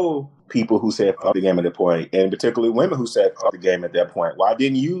I know people who said fuck the game at that point, and particularly women who said fuck the game at that point. Why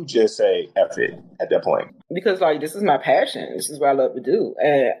didn't you just say F it at that point? Because, like, this is my passion. This is what I love to do.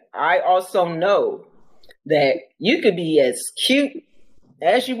 And I also know that you could be as cute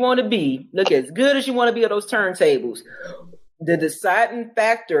as you want to be, look as good as you want to be at those turntables. The deciding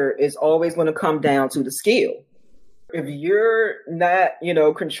factor is always going to come down to the skill. If you're not,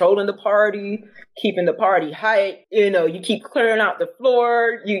 controlling the party, keeping the party hype, you keep clearing out the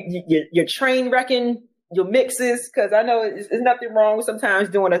floor, you're train wrecking your mixes, because I know it's nothing wrong with sometimes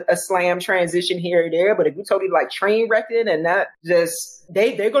doing a slam transition here or there, but if you totally like train wrecking and not just,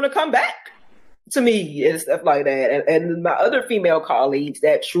 they're going to come back to me and stuff like that. And my other female colleagues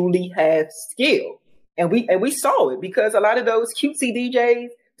that truly have skill. And we saw it, because a lot of those cutesy DJs,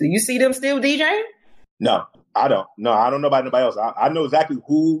 do you see them still DJing? No, I don't. No, I don't know about anybody else. I know exactly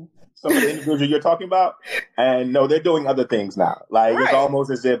who some of the individuals you're talking about. And no, they're doing other things now. Like, It's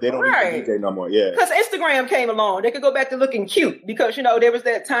almost as if they don't even DJ no more. Yeah. Because Instagram came along. They could go back to looking cute, because, there was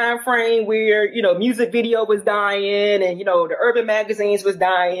that time frame where, music video was dying and, the urban magazines was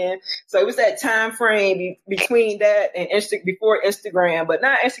dying. So it was that time frame between that and before Instagram. But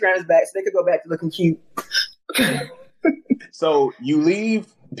now Instagram is back, so they could go back to looking cute. So you leave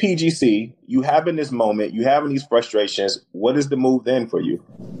PGC, you having this moment, you having these frustrations. What is the move then for you?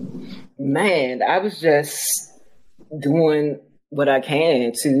 Man, I was just doing what I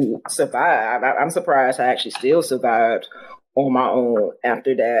can to survive. I'm surprised I actually still survived on my own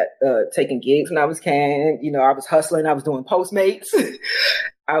after that, taking gigs when I was can. I was hustling. I was doing Postmates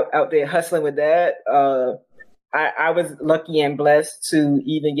out there hustling with that. I was lucky and blessed to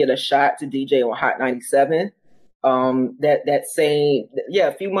even get a shot to DJ on Hot 97. A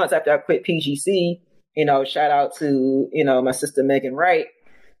few months after I quit PGC, shout out to, my sister Megan Wright.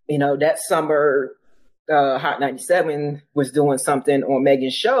 That summer, Hot 97 was doing something on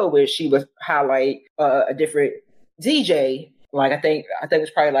Megan's show where she would highlight a different DJ. Like, I think it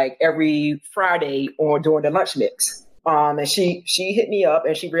was probably like every Friday during the lunch mix. And she hit me up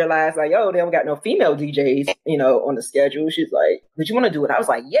and she realized, like, yo, they don't got no female DJs, on the schedule. She's like, would you want to do it? I was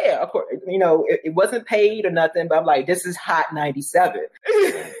like, yeah, of course. It wasn't paid or nothing, but I'm like, this is Hot 97.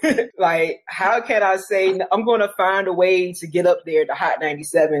 Like, how can I say I'm going to find a way to get up there to Hot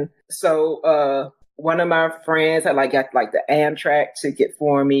 97? So, one of my friends had got the Amtrak ticket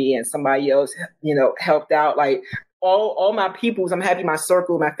for me, and somebody else, helped out. Like, all my peoples, I'm happy my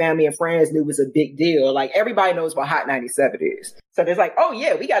circle, my family and friends knew it was a big deal. Like, everybody knows what Hot 97 is. So there's like, oh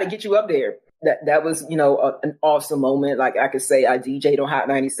yeah, we got to get you up there. That was, an awesome moment. Like, I could say I DJ'd on Hot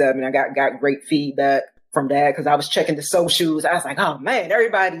 97. I got great feedback from that, because I was checking the socials. I was like, oh man,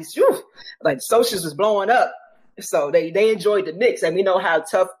 everybody's, like, the socials was blowing up. So they enjoyed the mix, and we know how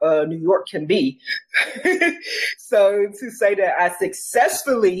tough New York can be. So to say that I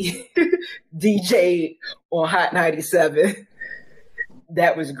successfully DJ'd on Hot 97,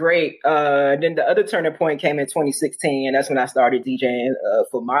 that was great. Then the other turning point came in 2016, and that's when I started DJing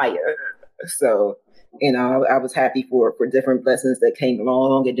for Maya. So, I was happy for different blessings that came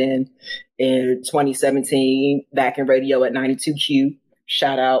along. And then in 2017, back in radio at 92Q,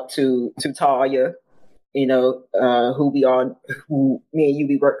 shout out to Talia, who me and you,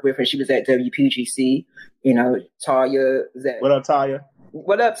 we worked with, and she was at WPGC. Talia was at... What up, Talia?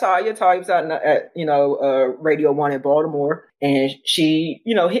 What up, Talia? Talia was out at Radio 1 in Baltimore, and she,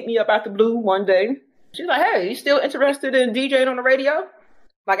 hit me up out the blue one day. She's like, hey, you still interested in DJing on the radio?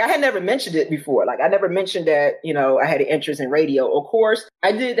 Like, I had never mentioned it before. Like, I never mentioned that, I had an interest in radio. Of course,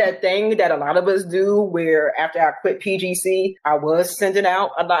 I did that thing that a lot of us do, where after I quit PGC, I was sending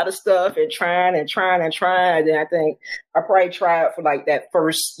out a lot of stuff and trying. And then I think I probably tried for like that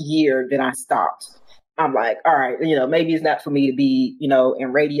first year, then I stopped. I'm like, all right, maybe it's not for me to be,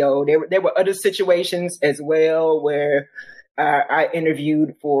 in radio. There were other situations as well where I did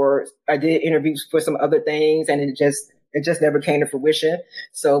interviews for some other things, and it just never came to fruition.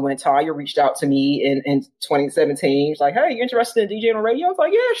 So when Talia reached out to me in 2017, she's like, hey, you interested in DJing on radio? I was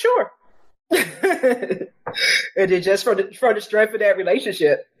like, yeah, sure. And then just for the strength of that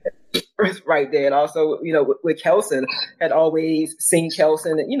relationship right there. And also, with Kelson, had always seen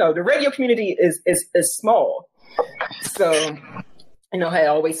Kelson. The radio community is small. So, had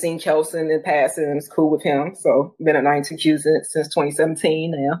always seen Kelson in passing and was cool with him. So been at 92Q since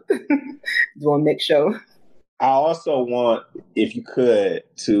 2017 now, doing mix show. I also want, if you could,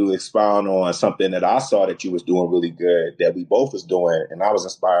 to expound on something that I saw that you was doing really good, that we both was doing, and I was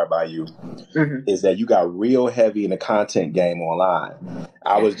inspired by you, is that you got real heavy in the content game online.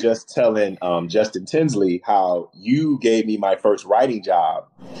 I was just telling Justin Tinsley how you gave me my first writing job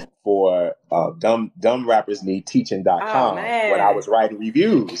for Dumb Rappers Need Teaching.com when I was writing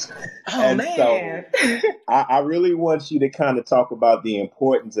reviews. So I really want you to kind of talk about the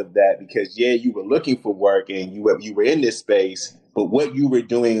importance of that, because you were looking for work and you were in this space, but what you were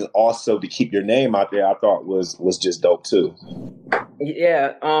doing also to keep your name out there, I thought was just dope too.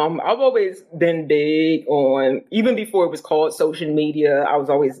 Yeah, I've always been big on, even before it was called social media, I was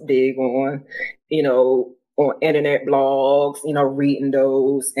always big on, on internet blogs, reading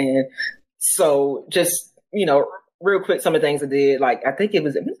those. And so just, real quick, some of the things I did, like, I think when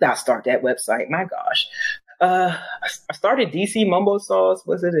did I start that website? My gosh. I started DC Mumbo Sauce.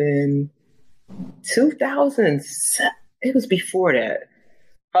 Was it in 2000? It was before that.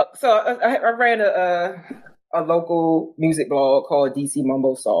 So I ran a local music blog called DC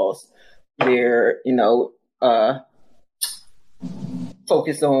Mumbo Sauce, where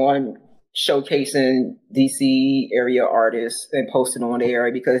focused on showcasing DC area artists and posting on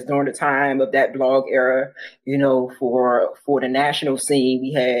there, because during the time of that blog era, for the national scene,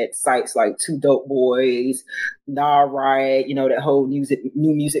 we had sites like Two Dope Boys, Nah Right, that whole new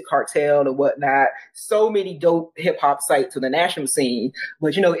music cartel and whatnot. So many dope hip hop sites to the national scene,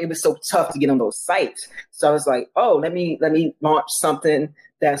 but it was so tough to get on those sites. So I was like, oh, let me launch something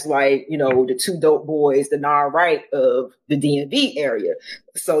that's like, the Two Dope Boys, the Nah Right of the DMV area,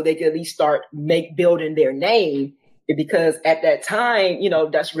 so they could at least start building their name. Because at that time,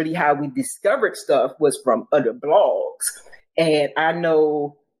 that's really how we discovered stuff, was from other blogs. And I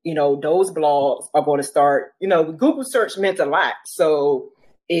know, those blogs are going to start, Google search meant a lot. So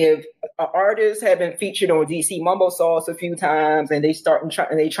if an artist had been featured on DC Mumbo Sauce a few times and they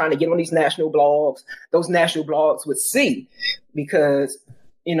trying to get on these national blogs, those national blogs would see, because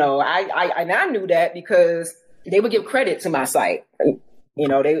I knew that because they would give credit to my site.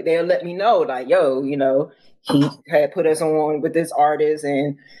 They'll let me know, like, yo, he had put us on with this artist,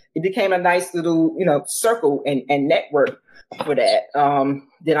 and it became a nice little, circle and network for that.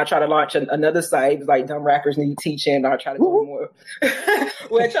 Then I try to launch another site, like Dumb Rappers Need Teaching. I try to go more,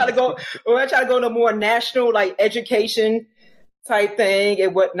 I try to go to more national, like, education type thing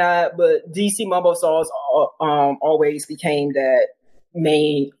and whatnot. But DC Mumbo Sauce always became that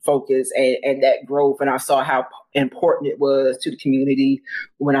main focus and that growth. And I saw how important it was to the community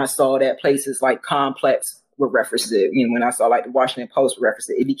when I saw that places like Complex were referenced it. When I saw like the Washington Post referenced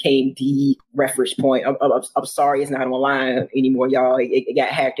it, it became the reference point. I'm sorry it's not online anymore, y'all. It got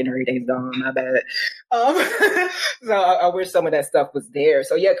hacked and everything's gone. My bad. So I wish some of that stuff was there.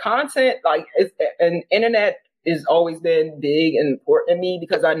 So yeah, content, like, and internet has always been big and important to me,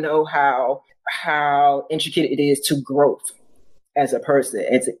 because I know how intricate it is to growth as a person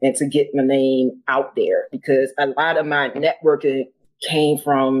and to get my name out there, because a lot of my networking came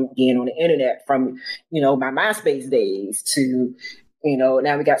from being on the internet, from, my MySpace days to,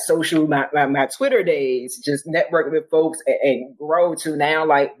 now we got social, my Twitter days, just networking with folks and grow to now,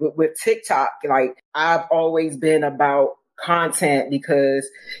 like with TikTok. Like, I've always been about content, because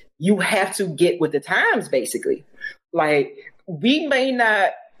you have to get with the times, basically. Like, we may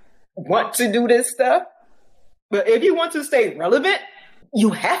not want to do this stuff, but if you want to stay relevant,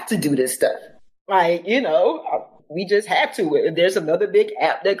 you have to do this stuff. Like, we just have to. If there's another big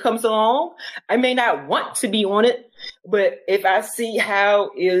app that comes along, I may not want to be on it, but if I see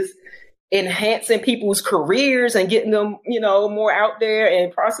how is enhancing people's careers and getting them, more out there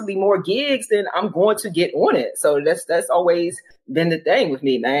and possibly more gigs, then I'm going to get on it. So that's always been the thing with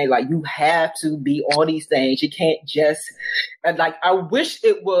me, man. Like, you have to be on these things. You can't just, like, I wish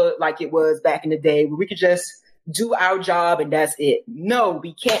it was like it was back in the day where we could just do our job and that's it. No,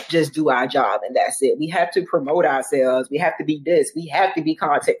 we can't just do our job and that's it. We have to promote ourselves. We have to be this. We have to be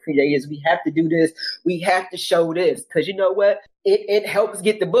content creators. We have to do this. We have to show this. Because you know what? It helps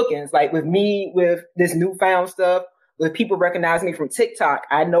get the bookings. Like with me, with this newfound stuff, with people recognizing me from TikTok,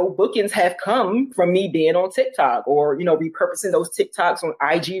 I know bookings have come from me being on TikTok or, repurposing those TikToks on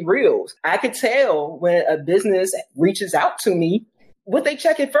IG Reels. I could tell when a business reaches out to me, what they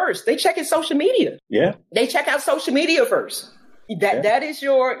check it first. They check it social media. Yeah. They check out social media first. That is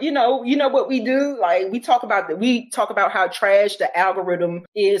your, what we do. Like, we talk about how trash the algorithm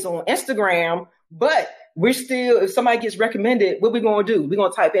is on Instagram, but we're still, if somebody gets recommended, what we going to do? We're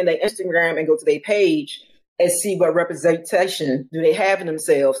going to type in their Instagram and go to their page and see what representation do they have in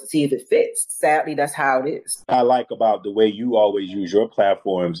themselves to see if it fits. Sadly, that's how it is. I like about the way you always use your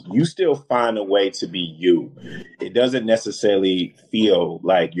platforms, you still find a way to be you. It doesn't necessarily feel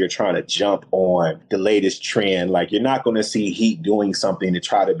like you're trying to jump on the latest trend. Like, you're not going to see Heat doing something to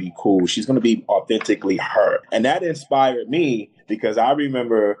try to be cool. She's going to be authentically her. And that inspired me, because I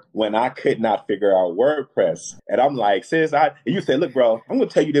remember when I could not figure out WordPress, and I'm like, sis, you said, look, bro, I'm going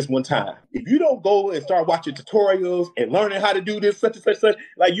to tell you this one time. If you don't go and start watching tutorials and learning how to do this, such and such, such,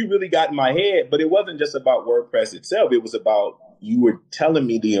 like, you really got in my head. But it wasn't just about WordPress itself. It was about, you were telling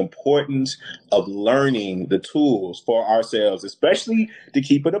me the importance of learning the tools for ourselves, especially to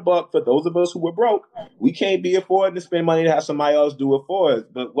keep it a buck for those of us who were broke. We can't be affording to spend money to have somebody else do it for us.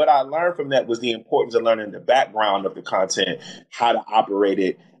 But what I learned from that was the importance of learning the background of the content, how to operate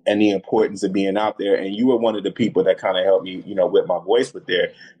it, and the importance of being out there. And you were one of the people that kind of helped me, with my voice with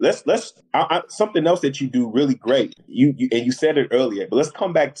there. Something else that you do really great. You said it earlier, but let's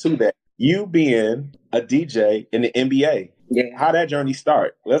come back to that. You being a DJ in the NBA. Yeah. How that journey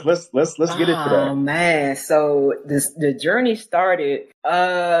start? Let's get into that. Oh man. So the journey started,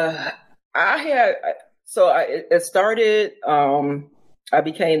 it started, I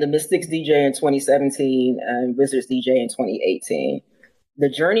became the Mystics DJ in 2017 and Wizards DJ in 2018. The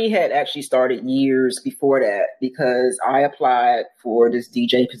journey had actually started years before that because I applied for this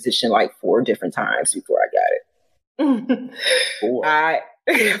DJ position like 4 different times before I got it.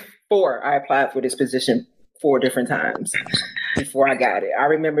 4. I applied for this position 4 different times before I got it. I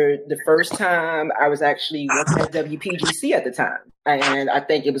remember the first time I was actually working at WPGC at the time. And I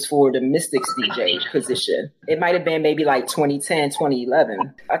think it was for the Mystics DJ position. It might have been maybe like 2010,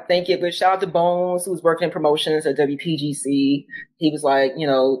 2011. I think it was shout out to Bones, who was working in promotions at WPGC. He was like,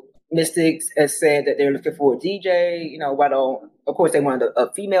 Mystics has said that they're looking for a DJ. Of course they wanted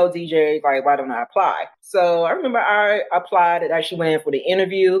a female DJ. Like, why don't I apply? So I remember I applied and actually went in for the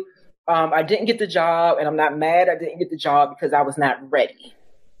interview. I didn't get the job, and I'm not mad I didn't get the job because I was not ready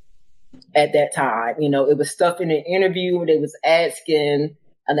at that time. It was stuff in the interview they was asking,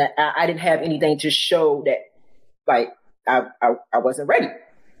 and that I didn't have anything to show that, like, I wasn't ready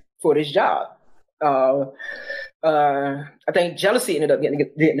for this job. I think Jealousy ended up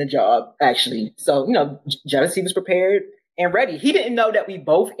getting the job, actually. So, Jealousy was prepared and ready. He didn't know that we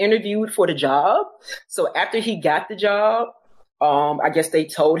both interviewed for the job. So after he got the job, I guess they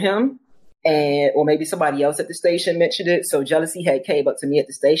told him, or maybe somebody else at the station mentioned it. So Jealousy had came up to me at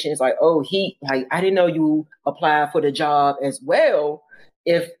the station. It's like, I didn't know you applied for the job as well.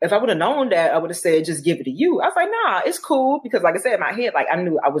 If I would have known that, I would have said, just give it to you. I was like, nah, it's cool. Because like I said, in my head, like I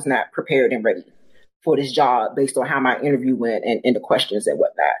knew I was not prepared and ready for this job based on how my interview went and the questions and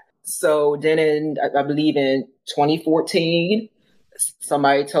whatnot. So then I believe in 2014,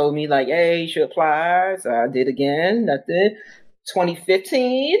 somebody told me like, hey, you should apply. So I did again, nothing.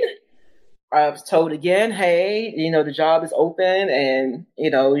 2015, I was told again, hey, the job is open and,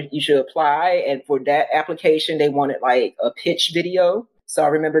 you should apply. And for that application, they wanted like a pitch video. So I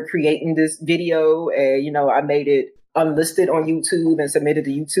remember creating this video and, I made it unlisted on YouTube and submitted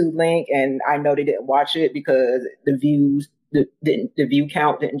the YouTube link. And I know they didn't watch it because the view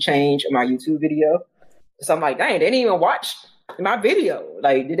count didn't change in my YouTube video. So I'm like, dang, they didn't even watch my video.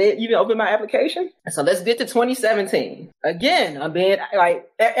 Like, did they even open my application? So let's get to 2017. Again, I'm being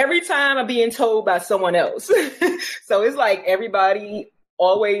like, every time I'm being told by someone else. So it's like everybody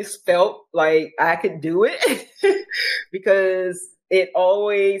always felt like I could do it because it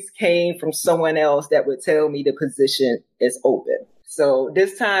always came from someone else that would tell me the position is open. So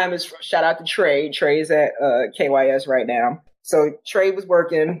this time is shout out to Trey. Trey's at KYS right now. So Trey was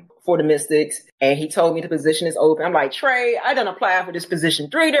working for the Mystics and he told me the position is open. I'm like, Trey, I done applied for this position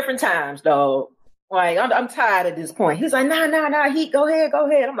 3 different times, though. Like, I'm tired at this point. He's like, nah, Heat, go ahead.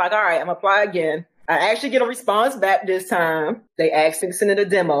 I'm like, all right, I'm apply again. I actually get a response back this time. They asked me to send in a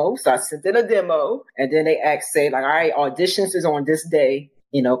demo. So I sent in a demo and then they say like, all right, auditions is on this day,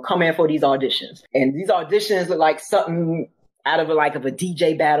 come in for these auditions. And these auditions look like something out of a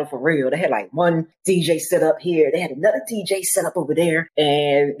DJ battle for real. They had like one DJ set up here. They had another DJ set up over there.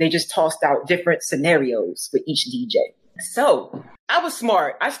 And they just tossed out different scenarios for each DJ. So I was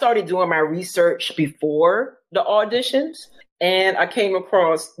smart. I started doing my research before the auditions. And I came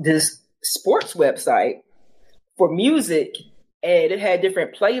across this sports website for music. And it had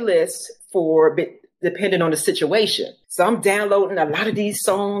different playlists for depending on the situation. So I'm downloading a lot of these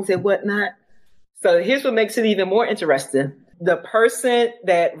songs and whatnot. So here's what makes it even more interesting. The person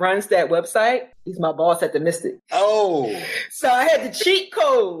that runs that website, he's my boss at the Mystic. Oh. So I had the cheat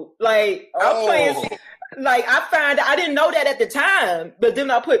code. Like, I'm playing, like, I didn't know that at the time, but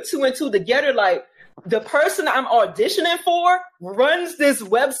then I put 2 and 2 together. Like, the person I'm auditioning for runs this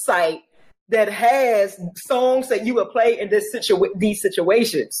website that has songs that you would play in these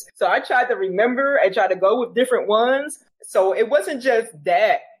situations. So I tried to remember and try to go with different ones. So it wasn't just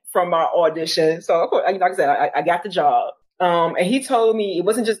that from my audition. So of course, like I said, I got the job. And he told me it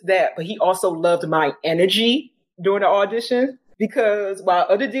wasn't just that, but he also loved my energy during the audition because while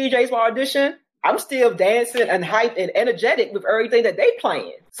other DJs were auditioning, I'm still dancing and hyped and energetic with everything that they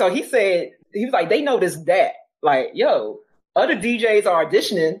playing. So he was like, they noticed that. Like, yo, other DJs are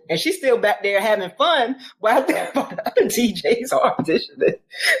auditioning and she's still back there having fun while the other DJs are auditioning.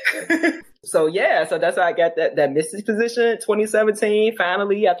 So that's how I got that Mystics position, 2017,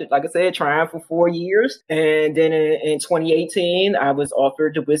 finally, after, like I said, trying for 4 years. And then in 2018, I was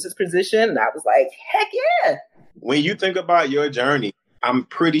offered the Wizards position and I was like, heck yeah. When you think about your journey, I'm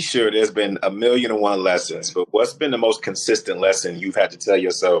pretty sure there's been 1,000,001 lessons, but what's been the most consistent lesson you've had to tell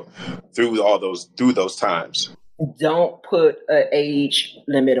yourself through those times? Don't put an age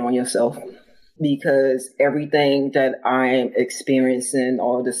limit on yourself, because everything that I'm experiencing,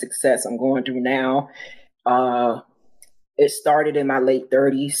 all the success I'm going through now, it started in my late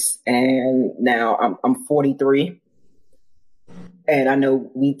 30s, and now I'm 43. And I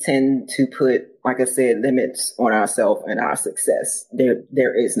know we tend to put, like I said, limits on ourselves and our success.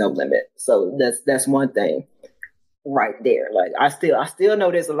 There is no limit. So that's one thing right there. Like I still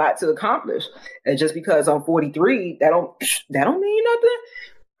know there's a lot to accomplish. And just because I'm 43, that don't mean nothing.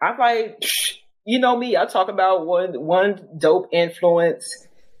 I'm like, you know me, I talk about one dope influence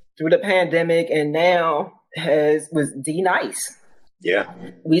through the pandemic, and now was D Nice. Yeah.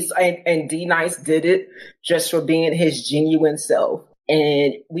 And D Nice did it just for being his genuine self.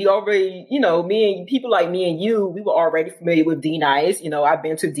 And we already, people like me and you, we were already familiar with D Nice. I've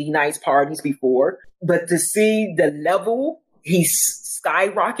been to D Nice parties before, but to see the level he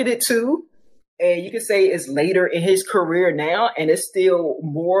skyrocketed to, and you can say it's later in his career now, and it's still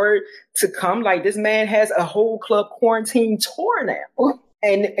more to come. Like, this man has a whole Club Quarantine tour now.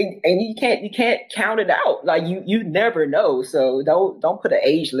 And you can't count it out. Like you never know. So don't put an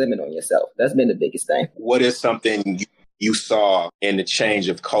age limit on yourself. That's been the biggest thing. What is something you saw in the change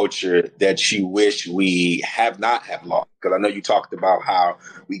of culture that you wish we have lost? Because I know you talked about how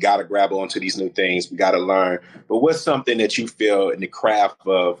we got to grab onto these new things, we got to learn. But what's something that you feel in the craft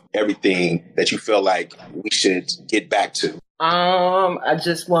of everything that you feel like we should get back to? I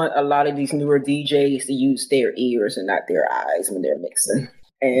just want a lot of these newer DJs to use their ears and not their eyes when they're mixing.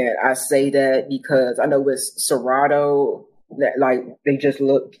 And I say that because I know with Serato, that like they just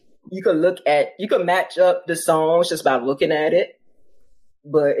look. You can match up the songs just by looking at it,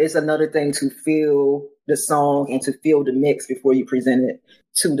 but it's another thing to feel the song and to feel the mix before you present it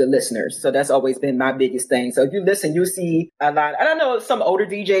to the listeners. So that's always been my biggest thing. So if you listen, you see a lot. I don't know if some older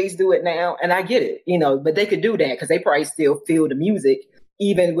DJs do it now, and I get it, but they could do that because they probably still feel the music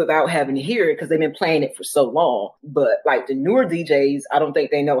even without having to hear it because they've been playing it for so long. But like the newer DJs, I don't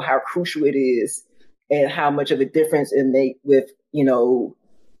think they know how crucial it is and how much of a difference it make with,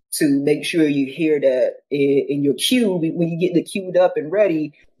 to make sure you hear that in your cue when you get the queued up and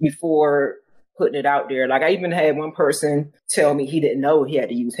ready before putting it out there. Like I even had one person tell me he didn't know he had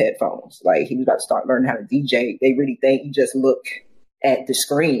to use headphones. Like he was about to start learning how to DJ. They really think you just look at the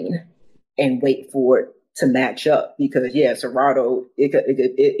screen and wait for it to match up because Serato,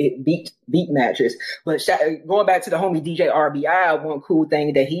 it beat matches. But going back to the homie DJ RBI, one cool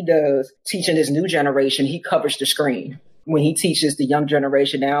thing that he does teaching this new generation, he covers the screen. When he teaches the young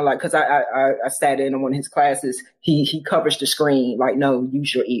generation now, like, cause I sat in on one of his classes, he covers the screen, like, no,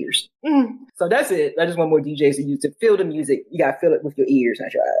 use your ears. So that's it. I just want more DJs to use to feel the music. You got to feel it with your ears,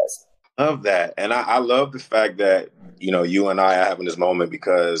 not your eyes. Love that. And I love the fact that, you and I are having this moment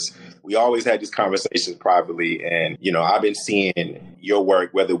because we always had these conversations privately. And, I've been seeing your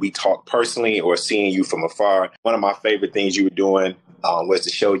work, whether we talk personally or seeing you from afar. One of my favorite things you were doing was the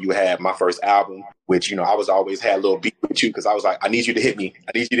show you had, my first album, which, I was always had a little beef with you because I was like, I need you to hit me.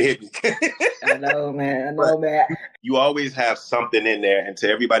 I need you to hit me. I know, man. You always have something in there. And to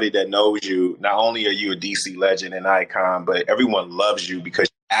everybody that knows you, not only are you a DC legend and icon, but everyone loves you because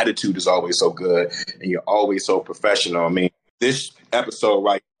your attitude is always so good and you're always so professional. I mean, this episode,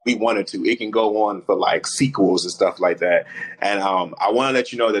 right, we wanted to. It can go on for like sequels and stuff like that. And I want to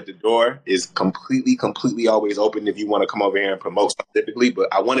let you know that the door is completely always open if you want to come over here and promote specifically.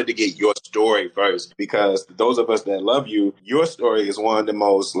 But I wanted to get your story first because those of us that love you, your story is one of the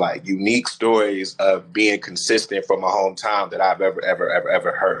most like unique stories of being consistent from a hometown that I've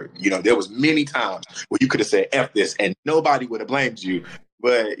ever heard. There was many times where you could have said F this and nobody would have blamed you.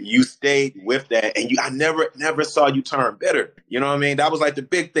 But you stayed with that, and I never saw you turn bitter. You know what I mean? That was like the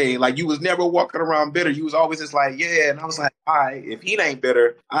big thing. Like you was never walking around bitter. You was always just like, yeah. And I was like, all right, if he ain't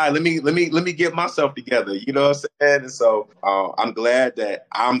bitter, all right, let me get myself together. You know what I'm saying? And so I'm glad that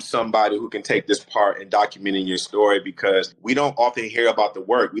I'm somebody who can take this part in documenting your story because we don't often hear about the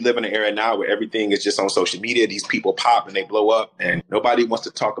work. We live in an era now where everything is just on social media. These people pop and they blow up, and nobody wants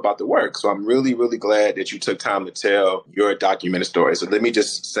to talk about the work. So I'm really glad that you took time to tell your documented story. So let me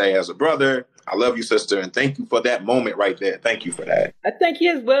just say, as a brother, I love you, sister, and thank you for that moment right there. Thank you for that. I thank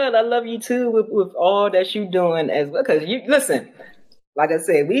you as well. I love you too with all that you're doing as well. Because you listen, like I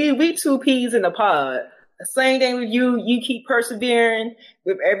said, we two peas in a pod. The same thing with you. You keep persevering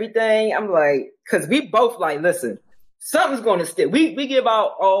with everything. I'm like, because we both like, listen, something's going to stick. We give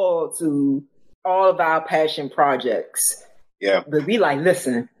out all to all of our passion projects. Yeah. But we like,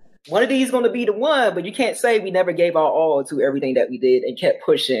 listen, one of these is going to be the one, but you can't say we never gave our all to everything that we did and kept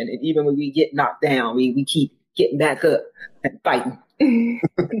pushing. And even when we get knocked down, we keep getting back up and fighting.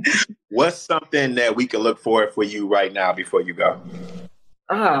 What's something that we can look for you right now before you go?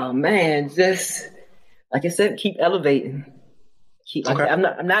 Oh man, just like I said, keep elevating. Okay. I'm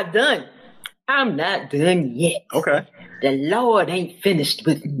not done. I'm not done yet. Okay. The Lord ain't finished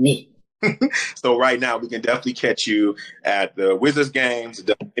with me. So right now we can definitely catch you at the Wizards games,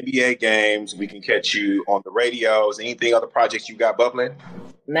 the NBA games. We can catch you on the radios. Anything other projects you got bubbling?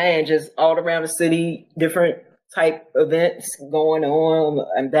 Man, just all around the city, different type events going on.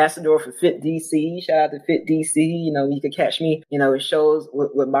 Ambassador for Fit DC. Shout out to Fit DC. You know, you can catch me, you know, in shows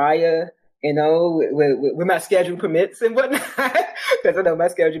with Maya, you know, with my schedule permits and whatnot. Because I know my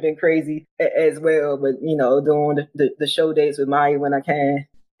schedule been crazy as well. But, you know, doing the show dates with Maya when I can.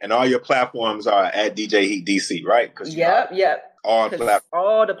 And all your platforms are at DJ Heat DC, right? Yep. All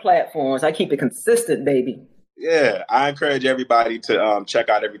the platforms. I keep it consistent, baby. Yeah, I encourage everybody to check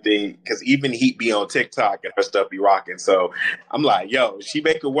out everything, because even Heat be on TikTok and her stuff be rocking. So I'm like, yo, she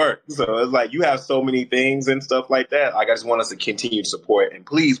make it work. So it's like you have so many things and stuff like that. Like, I just want us to continue to support. And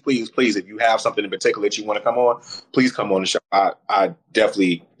please, please, please, if you have something in particular that you want to come on, please come on the show. I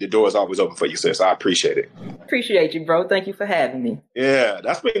definitely, the door is always open for you, sis. I appreciate it. Appreciate you, bro. Thank you for having me. Yeah,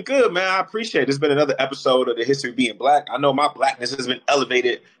 that's been good, man. I appreciate it. It's been another episode of The History of Being Black. I know my blackness has been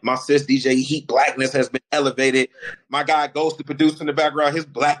elevated. My sis, DJ Heat, blackness has been elevated. My guy Ghost, the producer in the background, his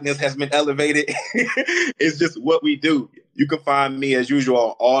blackness has been elevated. It's just what we do. You can find me, as usual,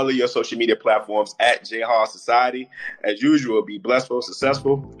 on all of your social media platforms at J Hall Society. As usual, be blessed,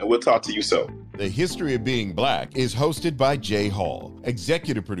 successful, and we'll talk to you soon. The History of Being Black is hosted by Jay Hall,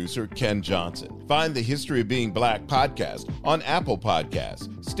 executive producer Ken Johnson. Find the History of Being Black podcast on Apple Podcasts,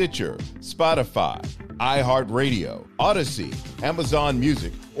 Stitcher, Spotify, iHeartRadio, Odyssey, Amazon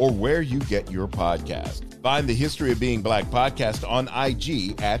Music, or where you get your podcast. Find the History of Being Black podcast on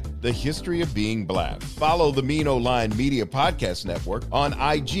IG at The History of Being Black. Follow the Mean O-Line Media Podcast Network on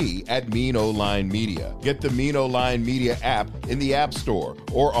IG at Mean O-Line Media. Get the Mean O-Line Media app in the App Store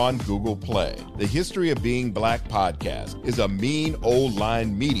or on Google Play. The History of Being Black podcast is a Mean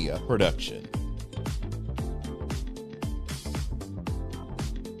O-Line Media production.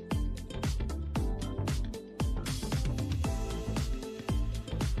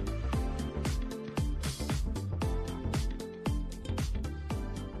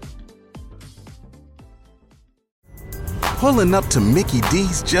 Pulling up to Mickey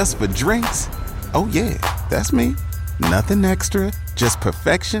D's just for drinks? Oh yeah, that's me. Nothing extra, just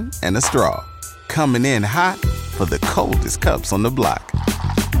perfection and a straw. Coming in hot for the coldest cups on the block.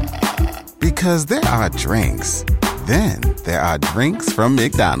 Because there are drinks. Then there are drinks from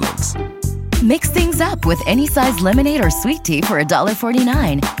McDonald's. Mix things up with any size lemonade or sweet tea for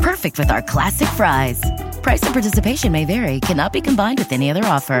 $1.49. Perfect with our classic fries. Price and participation may vary. Cannot be combined with any other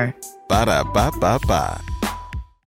offer. Ba-da-ba-ba-ba.